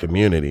to our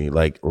community?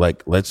 Like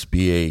let's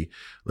be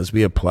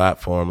a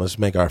platform. Let's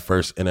make our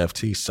first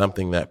NFT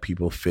something that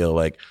people feel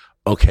like,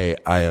 okay,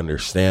 I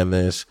understand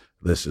this.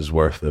 This is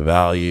worth the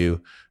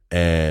value.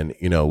 And,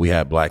 we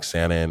had Black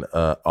Santa in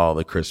all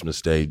the Christmas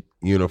Day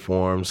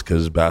uniforms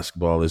because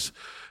basketball is,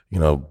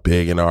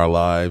 big in our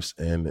lives.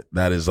 And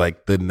that is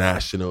like the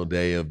national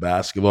day of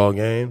basketball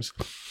games.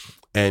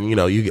 And,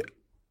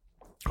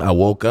 I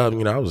woke up,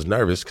 I was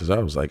nervous because I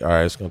was like, all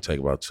right, it's going to take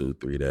about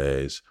 2-3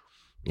 days,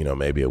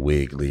 maybe a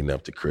week leading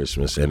up to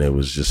Christmas. And it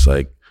was just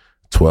like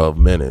 12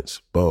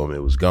 minutes, boom,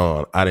 it was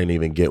gone. I didn't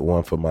even get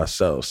one for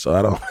myself, so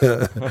I don't.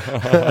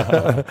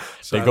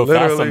 So they go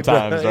fast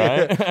sometimes,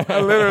 right?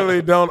 I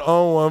literally don't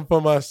own one for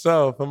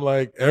myself. I'm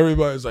like,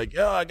 everybody's like,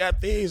 yo, I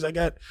got these. I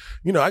got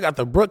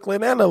the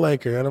Brooklyn and the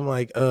Laker. And I'm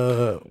like,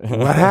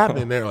 what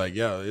happened? They're like,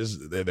 yo,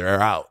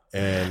 they're out.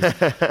 And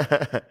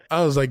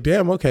I was like,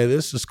 damn, okay,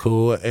 this is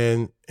cool.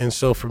 And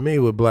so for me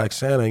with Black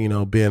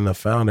Santa, being the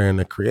founder and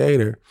the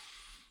creator,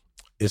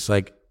 it's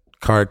like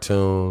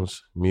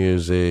cartoons,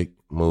 music,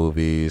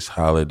 movies,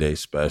 holiday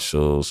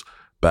specials,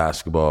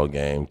 basketball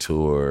game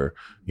tour.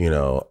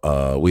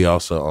 We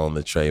also own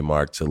the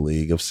trademark to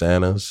League of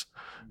Santas.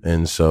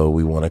 And so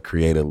we want to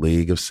create a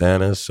League of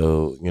Santas.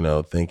 So,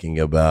 thinking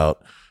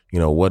about,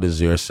 what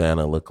does your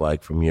Santa look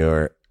like from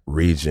your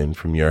region,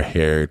 from your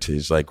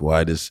heritage? Like,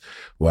 why does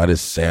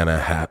Santa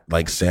have,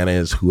 like, Santa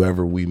is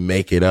whoever we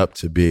make it up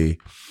to be.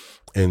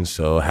 And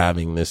so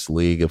having this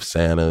League of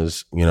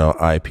Santas,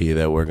 IP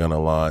that we're going to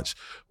launch,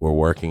 we're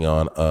working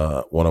on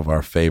one of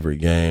our favorite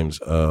games,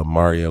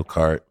 Mario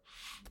Kart,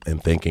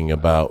 and thinking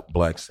about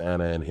Black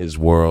Santa and his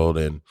world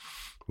and,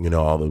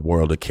 all the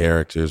world of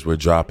characters. We're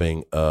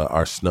dropping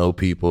our snow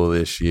people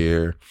this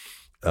year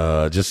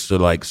just to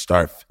like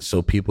start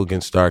so people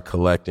can start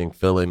collecting,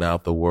 filling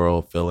out the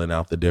world, filling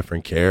out the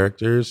different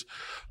characters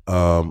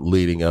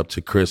leading up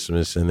to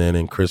Christmas. And then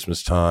in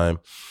Christmas time,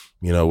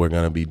 we're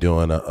going to be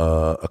doing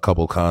a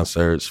couple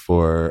concerts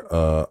for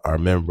our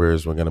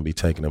members. We're going to be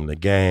taking them to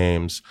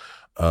games.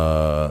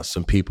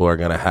 Some people are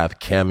going to have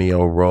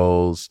cameo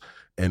roles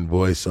and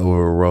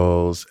voiceover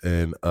roles.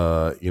 And,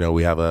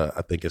 we have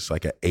I think it's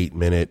like an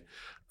 8-minute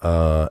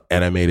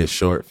animated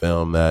short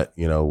film that,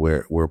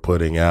 we're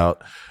putting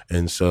out.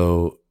 And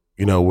so,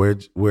 we're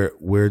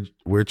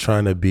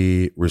trying to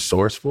be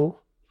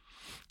resourceful,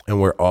 and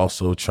we're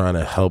also trying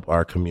to help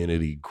our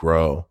community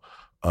grow.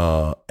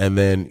 And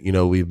then,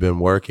 we've been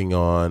working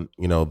on,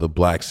 the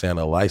Black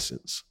Santa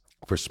license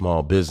for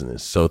small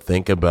business. So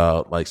think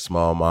about like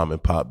small mom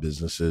and pop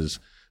businesses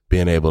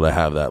being able to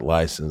have that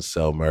license,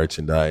 sell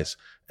merchandise,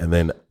 and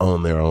then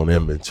own their own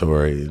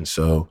inventory. And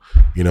so,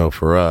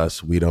 for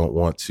us, we never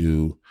want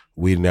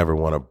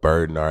to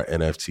burden our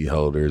NFT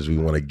holders. We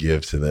want to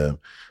give to them.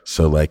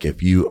 So like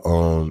if you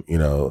own,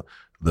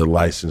 the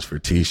license for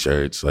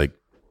t-shirts, like,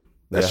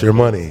 that's your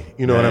money.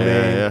 You know what I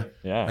mean?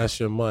 Yeah. That's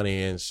your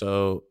money. And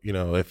so,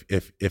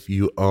 if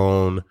you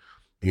own,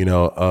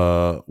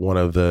 one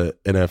of the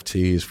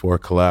NFTs for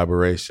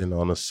collaboration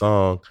on a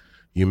song,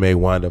 you may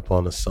wind up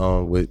on a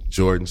song with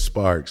Jordan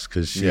Sparks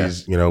because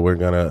she's, we're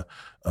going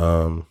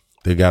to,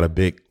 they got a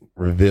big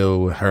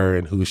reveal with her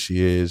and who she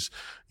is,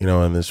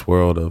 in this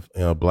world of,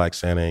 Black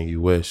Santa and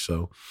You Wish.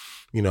 So,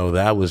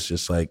 that was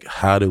just like,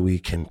 how do we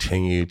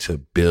continue to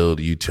build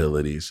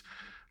utilities?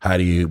 How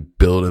do you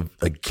build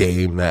a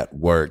game that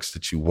works,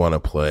 that you want to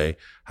play?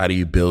 How do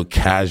you build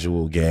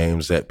casual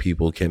games that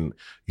people can,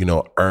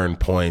 earn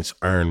points,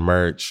 earn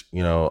merch,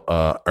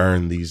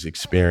 earn these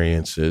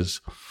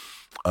experiences?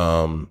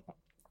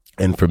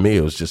 And for me,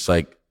 it was just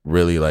like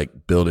really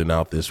like building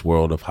out this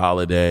world of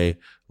holiday,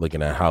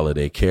 looking at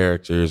holiday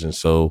characters. And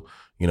so,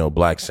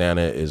 Black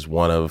Santa is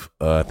one of,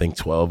 I think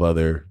 12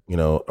 other,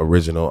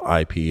 original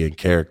IP and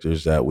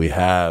characters that we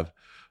have.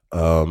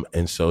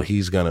 And so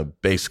he's going to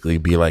basically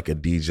be like a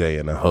DJ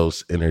and a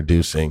host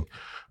introducing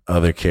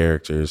other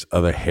characters,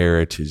 other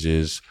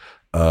heritages.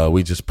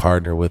 We just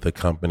partnered with a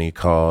company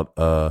called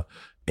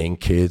In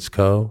Kids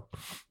Co.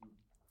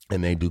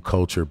 And they do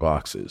culture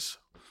boxes.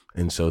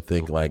 And so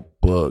think like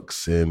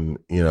books and,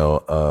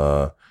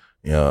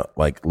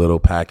 like little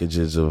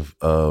packages of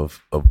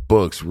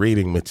books,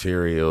 reading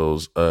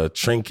materials,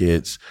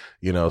 trinkets,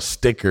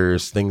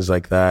 stickers, things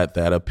like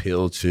that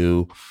appeal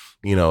to,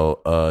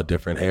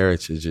 different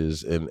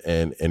heritages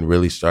and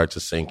really start to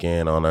sink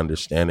in on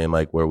understanding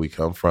like where we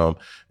come from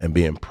and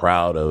being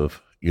proud of,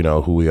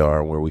 who we are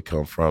and where we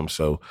come from.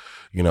 So,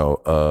 in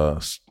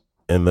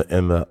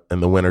the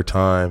winter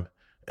time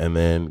and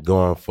then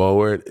going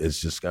forward, it's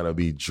just going to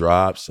be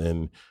drops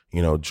and,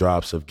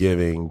 drops of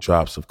giving,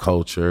 drops of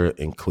culture,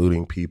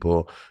 including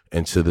people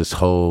into this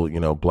whole,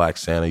 Black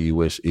Santa You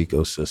Wish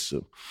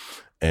ecosystem.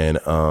 And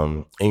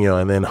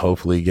then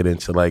hopefully get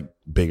into like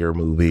bigger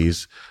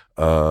movies.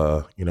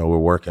 We're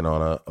working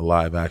on a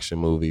live action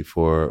movie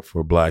for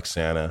Black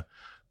Santa.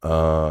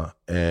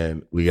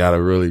 And we got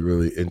a really,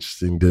 really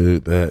interesting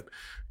dude that,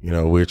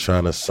 we're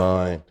trying to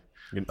sign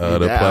to play.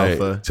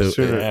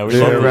 I'm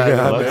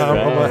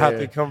gonna have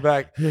to come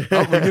back.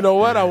 You know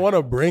what? I want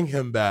to bring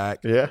him back.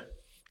 Yeah.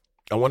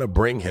 I want to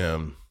bring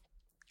him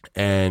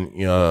and,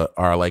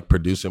 our like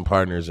producing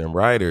partners and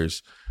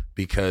writers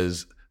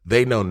because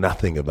they know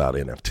nothing about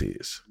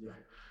NFTs.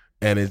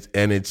 And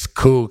it's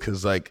cool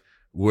because like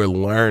we're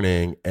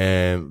learning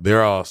and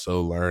they're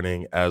also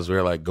learning as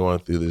we're like going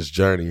through this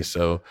journey.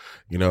 So,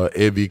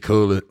 it'd be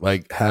cool to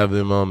like have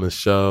them on the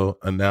show,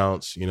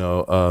 announce,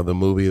 the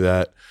movie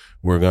that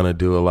we're going to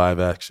do a live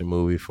action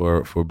movie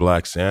for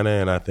Black Santa.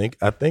 And I think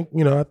we're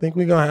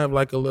going to have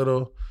like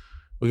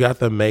we got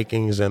the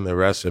makings and the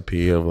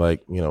recipe of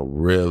like,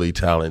 really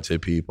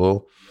talented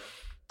people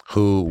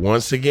who,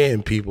 once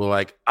again, people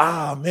like,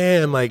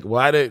 man, like,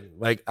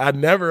 I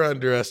never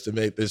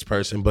underestimate this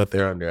person, but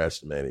they're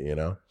underestimated,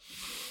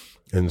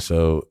 And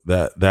so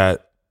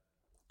that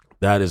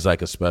is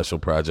like a special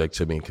project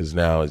to me because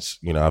now it's,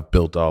 I've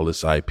built all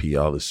this IP,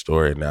 all this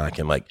story, and now I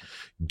can like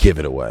give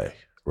it away,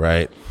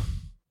 right?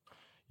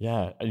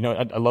 Yeah, I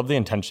love the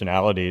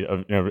intentionality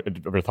of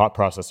your thought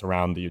process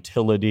around the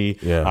utility,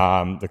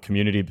 the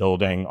community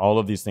building, all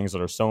of these things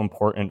that are so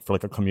important for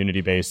like a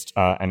community-based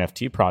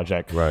NFT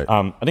project. Right.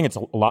 I think it's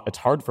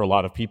hard for a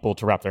lot of people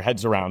to wrap their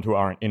heads around who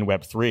aren't in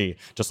Web3,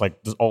 just like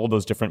all of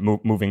those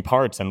different moving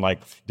parts and like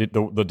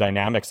the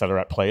dynamics that are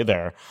at play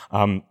there.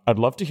 I'd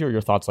love to hear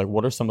your thoughts. Like,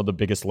 what are some of the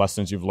biggest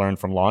lessons you've learned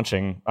from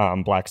launching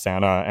Black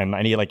Santa, and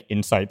any like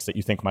insights that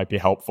you think might be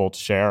helpful to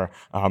share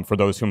for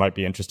those who might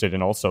be interested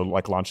in also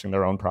like launching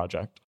their own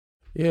project?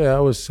 Yeah, I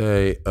would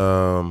say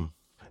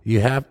you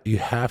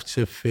have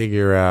to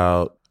figure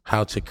out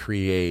how to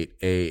create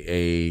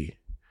an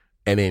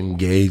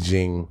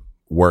engaging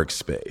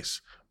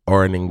workspace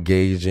or an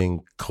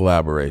engaging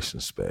collaboration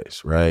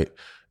space, right?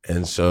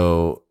 And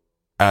so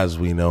as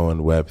we know in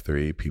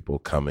Web3, people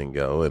come and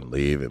go and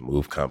leave and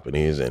move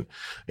companies and,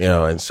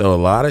 and so a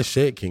lot of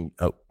shit can,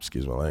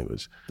 excuse my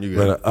language.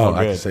 But,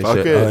 I can say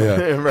shit.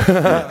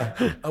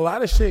 Yeah. A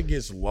lot of shit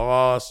gets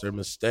lost or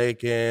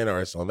mistaken or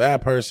it's on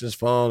that person's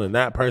phone and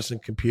that person's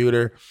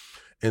computer.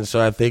 And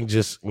so I think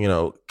just,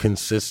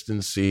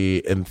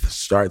 consistency and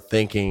start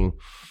thinking,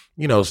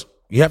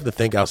 you have to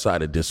think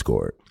outside of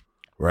Discord,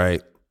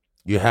 right?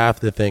 You have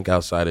to think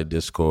outside of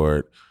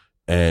Discord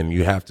and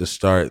you have to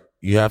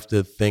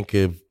think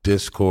of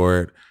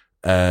Discord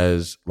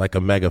as like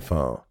a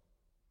megaphone,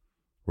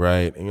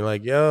 right? And you're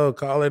like, yo,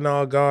 call in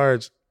all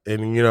guards.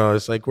 And,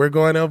 it's like, we're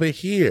going over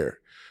here,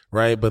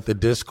 right? But the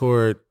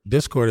Discord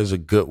is a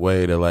good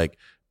way to like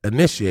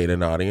initiate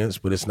an audience,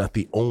 but it's not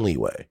the only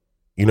way.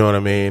 You know what I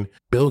mean?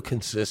 Build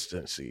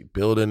consistency,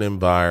 build an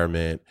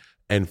environment,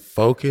 and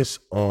focus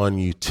on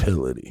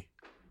utility,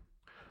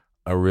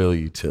 a real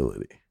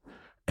utility.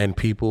 And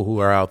people who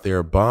are out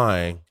there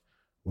buying,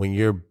 when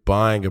you're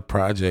buying a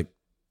project,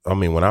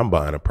 when I'm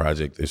buying a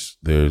project,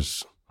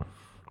 there's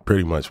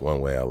pretty much one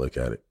way I look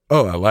at it.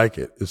 Oh, I like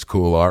it. It's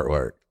cool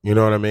artwork. You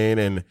know what I mean?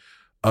 And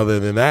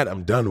other than that,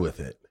 I'm done with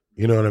it.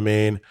 You know what I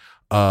mean?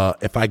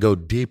 If I go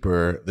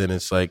deeper, then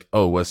it's like,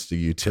 oh, what's the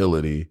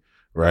utility,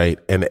 right?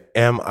 And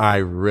do I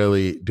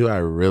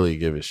really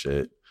give a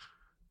shit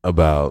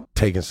about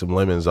taking some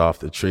lemons off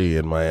the tree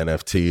in my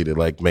NFT to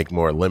like make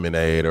more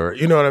lemonade or,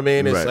 you know what I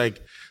mean? It's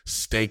like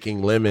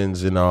staking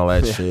lemons and all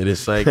that shit.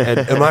 It's like,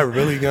 am I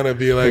really going to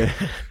be like,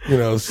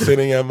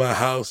 sitting at my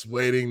house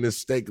waiting to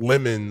stake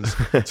lemons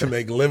to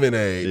make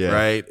lemonade,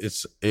 right?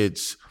 It's,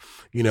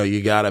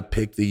 you got to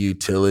pick the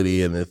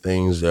utility and the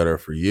things that are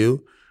for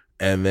you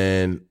And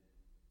then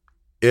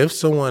if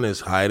someone is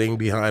hiding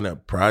behind a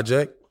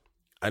project,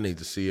 I need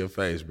to see your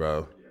face,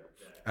 bro.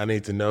 I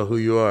need to know who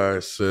you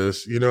are,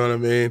 sis. You know what I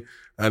mean?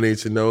 I need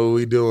to know what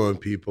we doing,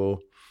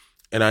 people.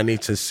 And I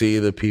need to see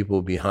the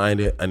people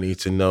behind it. I need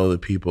to know the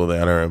people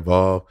that are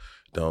involved.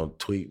 Don't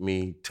tweet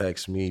me,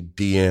 text me,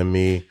 DM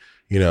me,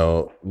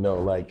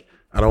 like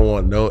I don't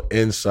want no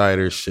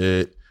insider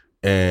shit,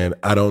 and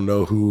I don't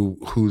know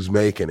who's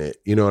making it.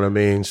 You know what I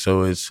mean?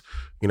 So it's,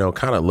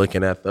 kind of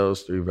looking at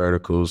those three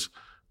verticals.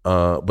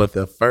 But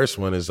the first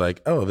one is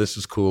like, oh, this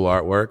is cool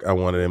artwork. I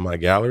want it in my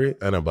gallery,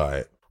 and I buy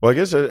it. Well, I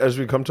guess as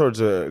we come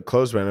towards a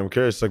close, man, I'm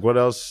curious, like what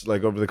else,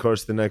 like over the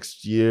course of the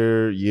next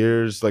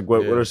years, like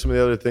what are some of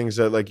the other things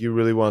that like you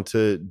really want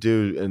to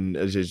do, and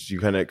as you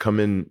kind of come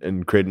in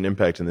and create an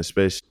impact in this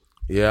space?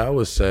 Yeah, I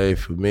would say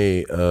for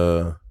me,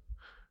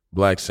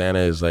 Black Santa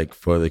is like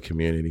for the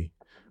community.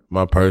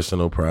 My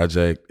personal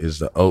project is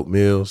the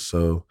Oatmeal,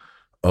 so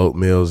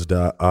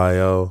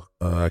oatmeals.io.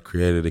 I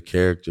created a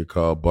character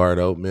called Bart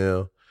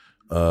Oatmeal,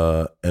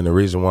 and the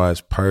reason why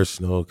it's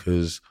personal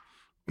because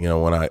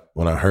when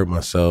I hurt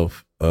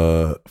myself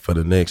for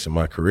the Knicks and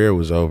my career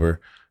was over,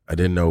 I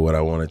didn't know what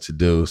I wanted to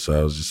do. So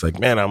I was just like,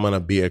 man, I'm gonna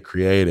be a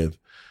creative,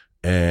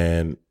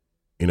 and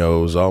it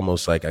was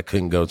almost like I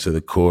couldn't go to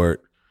the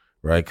court,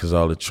 right, because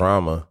all the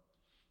trauma,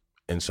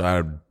 and so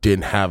I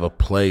didn't have a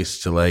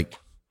place to like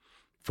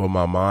for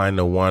my mind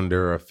to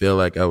wander or feel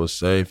like I was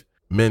safe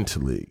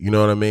mentally, you know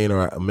what I mean,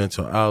 or a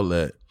mental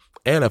outlet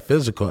and a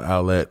physical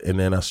outlet. And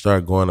then I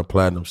started going to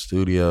Platinum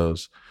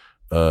Studios.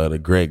 The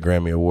great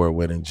Grammy Award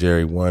winning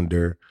Jerry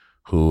Wonder,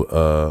 who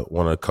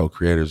one of the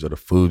co-creators of the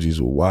Fugees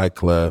with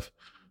Wyclef,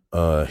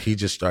 he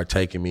just started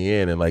taking me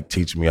in and like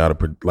teaching me how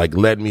to like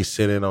let me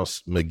sit in on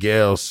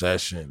Miguel's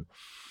session,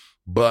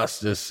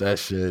 Busta's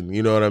session,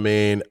 you know what I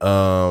mean?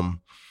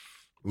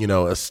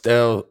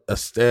 Estelle,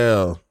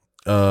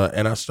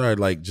 and I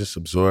started like just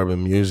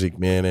absorbing music,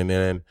 man. And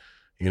then,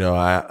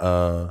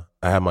 I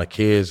had my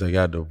kids, I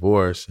got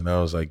divorced, and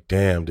I was like,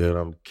 damn, dude,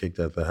 I'm kicked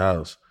out the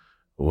house.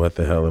 What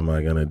the hell am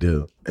I going to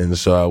do? And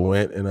so I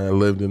went and I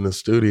lived in the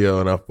studio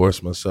and I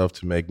forced myself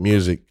to make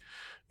music,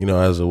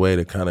 as a way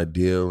to kind of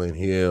deal and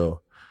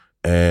heal.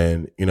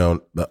 And,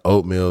 the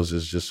Oatmeals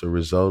is just a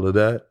result of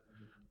that.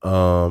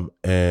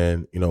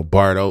 And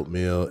Bart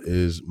Oatmeal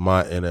is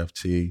my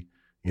NFT,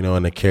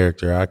 and the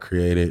character I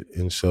created.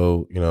 And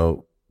so,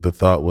 the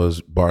thought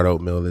was Bart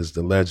Oatmeal is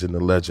the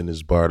legend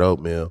is Bart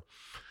Oatmeal.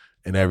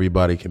 And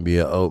everybody can be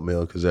an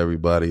oatmeal because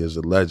everybody is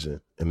a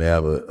legend and they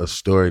have a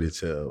story to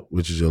tell,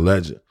 which is your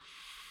legend.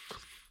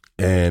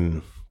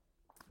 And,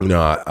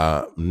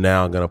 I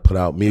now going to put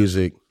out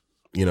music,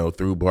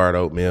 through Bart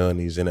Oatmeal and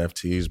these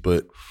NFTs.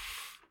 But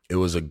it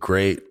was I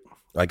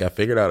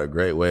figured out a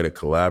great way to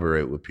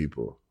collaborate with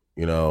people,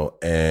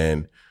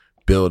 and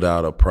build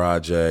out a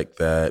project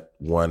that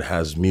one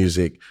has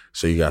music.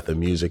 So you got the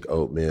music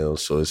Oatmeal.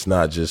 So it's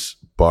not just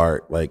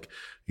Bart, like,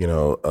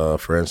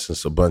 for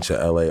instance, a bunch of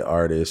LA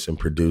artists and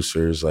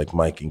producers like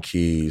Mike and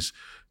Keys,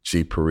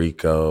 G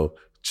Perico,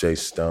 Jay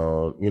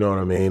Stone, you know what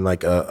I mean?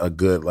 Like a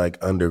good like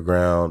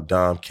underground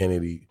Dom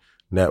Kennedy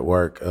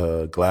network,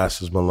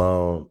 Glasses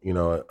Malone,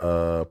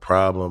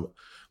 Problem,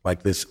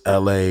 like this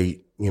LA,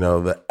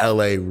 the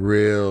LA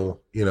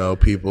real,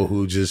 people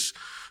who just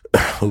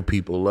who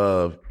people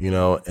love,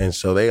 and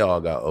so they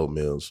all got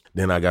Oatmeals.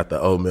 Then I got the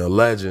Oatmeal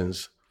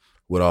Legends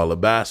with all the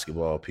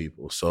basketball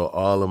people. So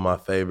all of my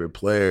favorite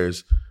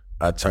players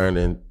I turned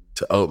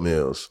into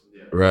Oatmeals,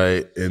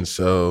 right? And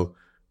so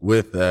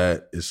with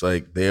that, it's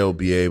like they'll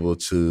be able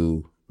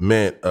to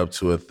mint up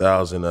to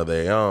 1,000 of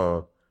their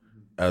own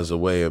as a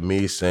way of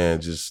me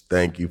saying, just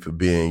thank you for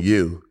being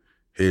you.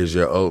 Here's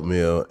your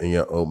oatmeal, and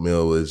your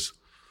oatmeal is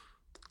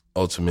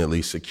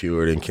ultimately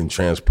secured and can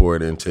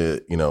transport into,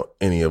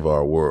 any of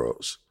our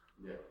worlds.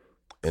 Yeah.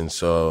 And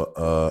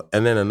so,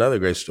 and then another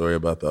great story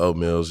about the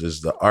Oatmeals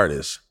is the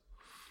artist.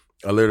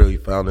 I literally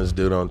found this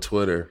dude on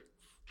Twitter.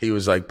 He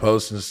was like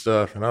posting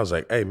stuff, and I was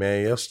like, hey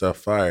man, your stuff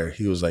fire.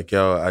 He was like,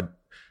 and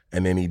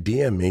then he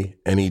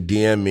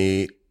DM'd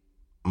me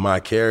my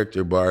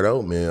character Bart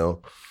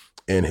Oatmeal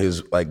in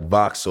his like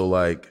voxel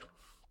like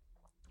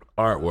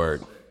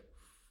artwork.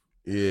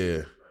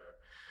 Yeah.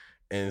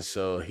 And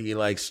so he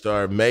like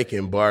started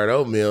making Bart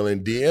Oatmeal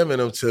and DMing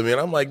him to me.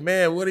 And I'm like,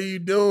 man, what are you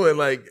doing?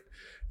 Like,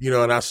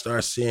 and I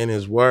start seeing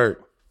his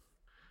work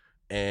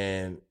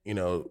and,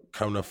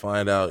 come to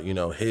find out,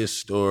 his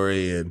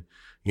story and,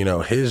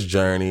 his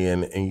journey.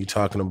 And you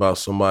talking about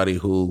somebody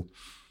who,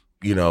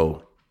 who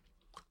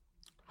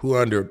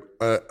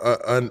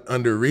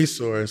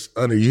under-resourced,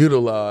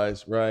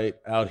 underutilized, right,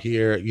 out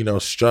here,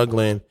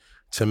 struggling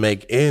to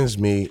make ends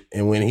meet.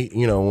 And when he,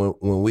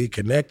 when we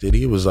connected,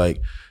 he was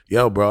like,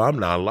 yo, bro, I'm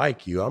not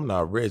like you. I'm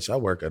not rich. I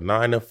work a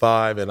 9 to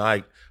 5 and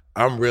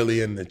I'm really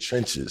in the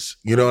trenches.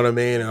 You know what I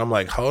mean? And I'm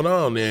like, hold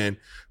on, man.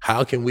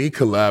 How can we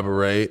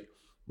collaborate,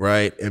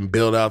 right, and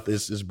build out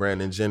this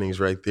Brandon Jennings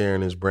right there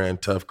and his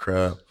brand Tough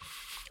Crowd?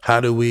 How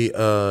do we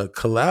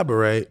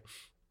collaborate?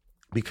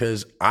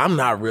 Because I'm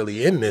not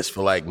really in this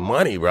for like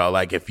money, bro.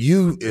 Like if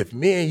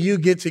me and you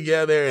get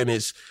together and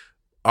it's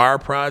our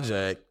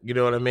project, you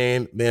know what I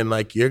mean, then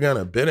like you're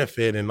gonna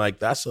benefit, and like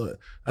that's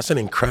an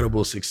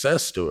incredible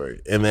success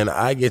story. And then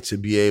I get to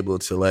be able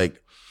to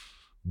like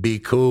be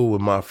cool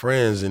with my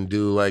friends and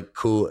do like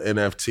cool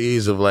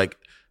NFTs of like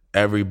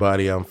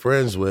everybody I'm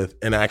friends with,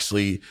 and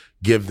actually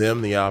give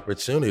them the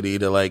opportunity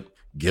to like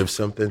give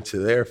something to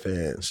their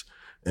fans.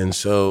 And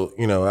so,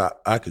 you know,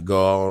 I could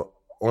go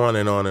on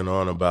and on and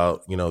on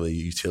about, you know, the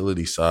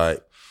utility side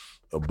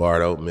of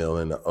Bard Oatmeal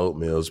and the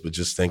Oatmeals, but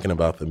just thinking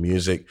about the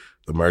music,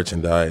 the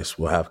merchandise,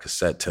 we'll have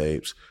cassette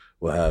tapes,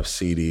 we'll have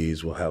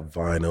CDs, we'll have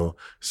vinyl.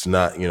 It's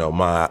not, you know,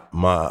 my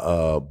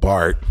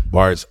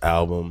Bard's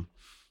album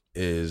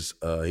is,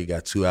 he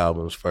got 2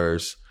 albums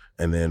first,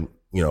 and then,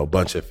 you know, a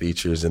bunch of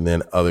features, and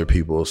then other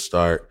people will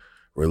start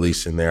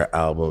releasing their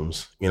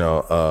albums, you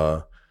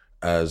know,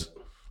 as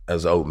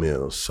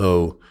Oatmeal.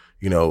 So,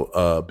 you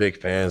know, big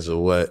fans of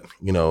what,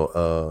 you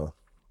know,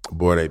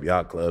 Bored Ape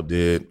Yacht Club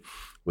did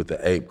with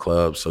the Ape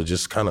Club. So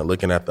just kind of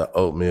looking at the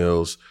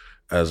Oatmeals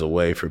as a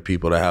way for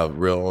people to have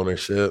real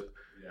ownership,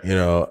 you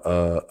know,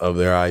 of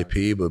their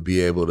IP, but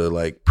be able to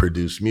like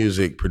produce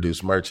music,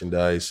 produce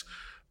merchandise.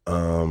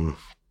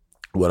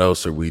 What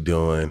else are we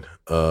doing?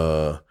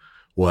 We'll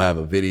have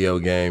a video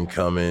game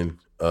coming.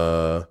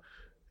 You'll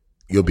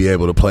be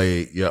able to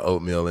play your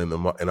Oatmeal in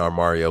our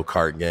Mario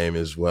Kart game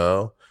as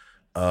well.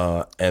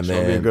 And it's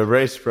then gonna be a good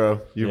race,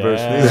 bro. You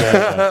versus me.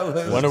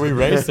 Yeah. When are we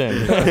racing?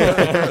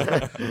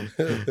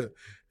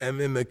 And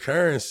then the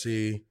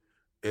currency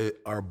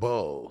are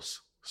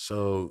bowls.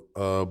 So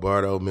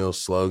Bard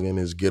Oatmeal's slogan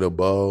is "Get a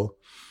bowl,"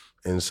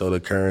 and so the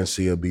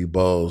currency will be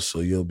bowls.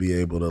 So you'll be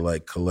able to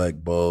like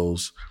collect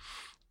bowls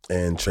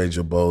and trade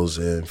your bowls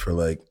in for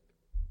like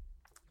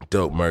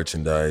dope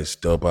merchandise,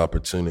 dope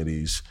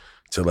opportunities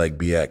to like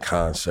be at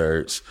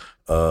concerts.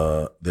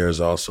 There's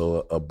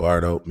also a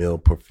Bard Oatmeal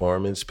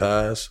performance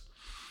pass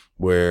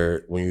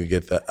where when you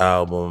get the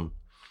album,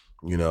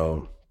 you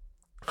know,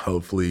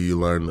 hopefully you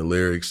learn the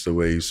lyrics the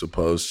way you're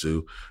supposed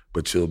to,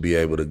 but you'll be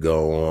able to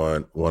go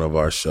on one of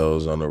our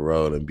shows on the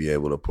road and be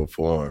able to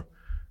perform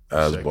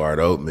as Sick. Bard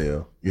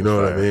Oatmeal. You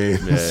know what I mean?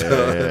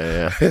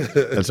 Yeah.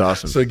 That's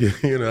awesome. So,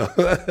 you know,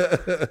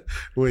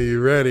 when you're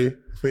ready,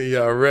 when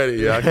y'all ready,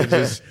 y'all can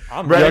just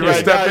I'm Ready, ready.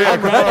 right Step now.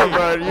 in. Come on,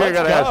 bro. You ain't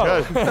Let's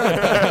gotta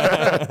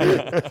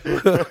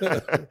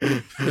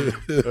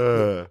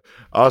ask.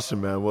 Awesome,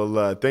 man.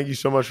 Well, thank you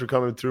so much for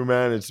coming through,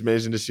 man. It's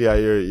amazing to see how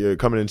you're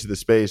coming into the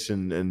space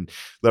and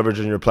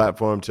leveraging your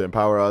platform to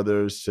empower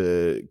others,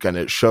 to kind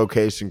of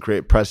showcase and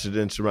create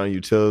precedents around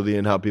utility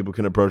and how people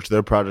can approach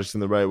their projects in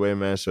the right way,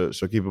 man. So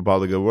keep up all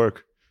the good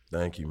work.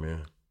 Thank you,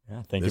 man.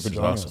 Yeah, thank This you for is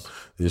joining awesome. us.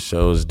 This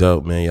show is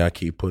dope, man. Y'all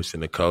keep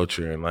pushing the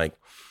culture, and like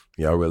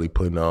y'all really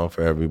putting on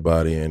for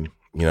everybody, and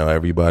you know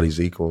everybody's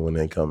equal when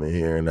they come in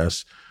here, and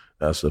that's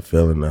the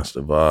feeling, that's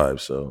the vibe.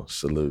 So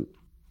salute.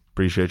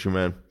 Appreciate you,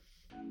 man.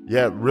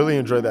 Yeah, really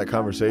enjoyed that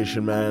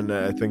conversation, man.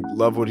 I think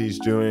love what he's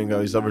doing.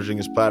 He's leveraging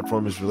his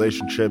platform, his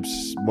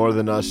relationships, More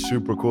Than Us,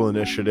 super cool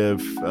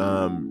initiative.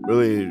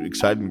 Really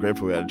excited and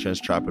grateful we had a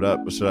chance to chop it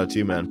up. What's it out to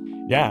you, man?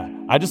 Yeah,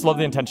 I just love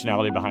the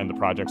intentionality behind the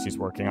projects he's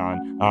working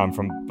on,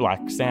 from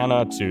Black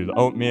Santa to the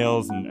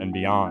Oatmeals and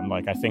beyond.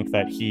 Like, I think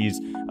that he's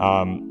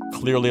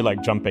clearly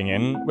like jumping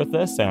in with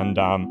this and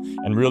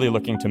really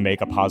looking to make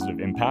a positive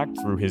impact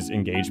through his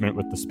engagement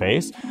with the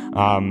space.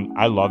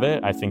 I love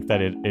it. I think that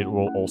it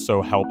will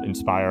also help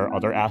inspire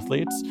other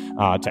athletes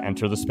to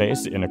enter the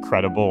space in a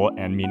credible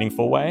and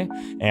meaningful way.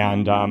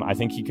 And I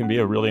think he can be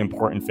a really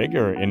important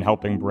figure in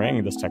helping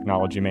bring this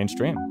technology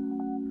mainstream.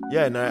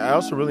 Yeah, and I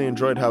also really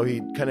enjoyed how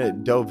he kind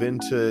of dove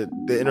into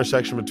the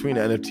intersection between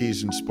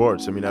NFTs and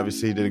sports. I mean,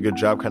 obviously he did a good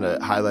job kind of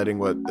highlighting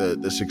what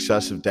the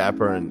success of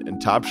Dapper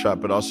and Top Shot,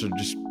 but also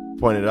just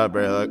pointed out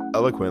very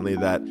eloquently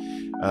that,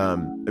 I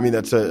mean,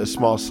 that's a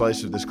small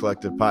slice of this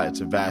collective pie. It's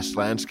a vast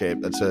landscape.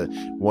 That's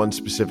one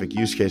specific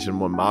use case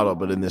and one model.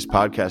 But in this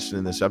podcast and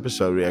in this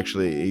episode,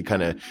 he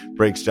kind of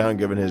breaks down,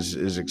 given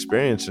his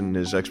experience and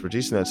his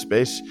expertise in that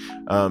space,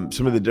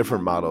 some of the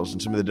different models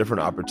and some of the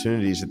different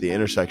opportunities at the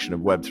intersection of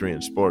Web3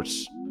 and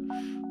sports.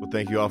 Well,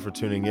 thank you all for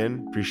tuning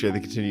in. Appreciate the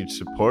continued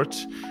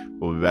support.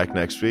 We'll be back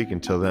next week.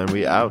 Until then,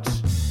 we out.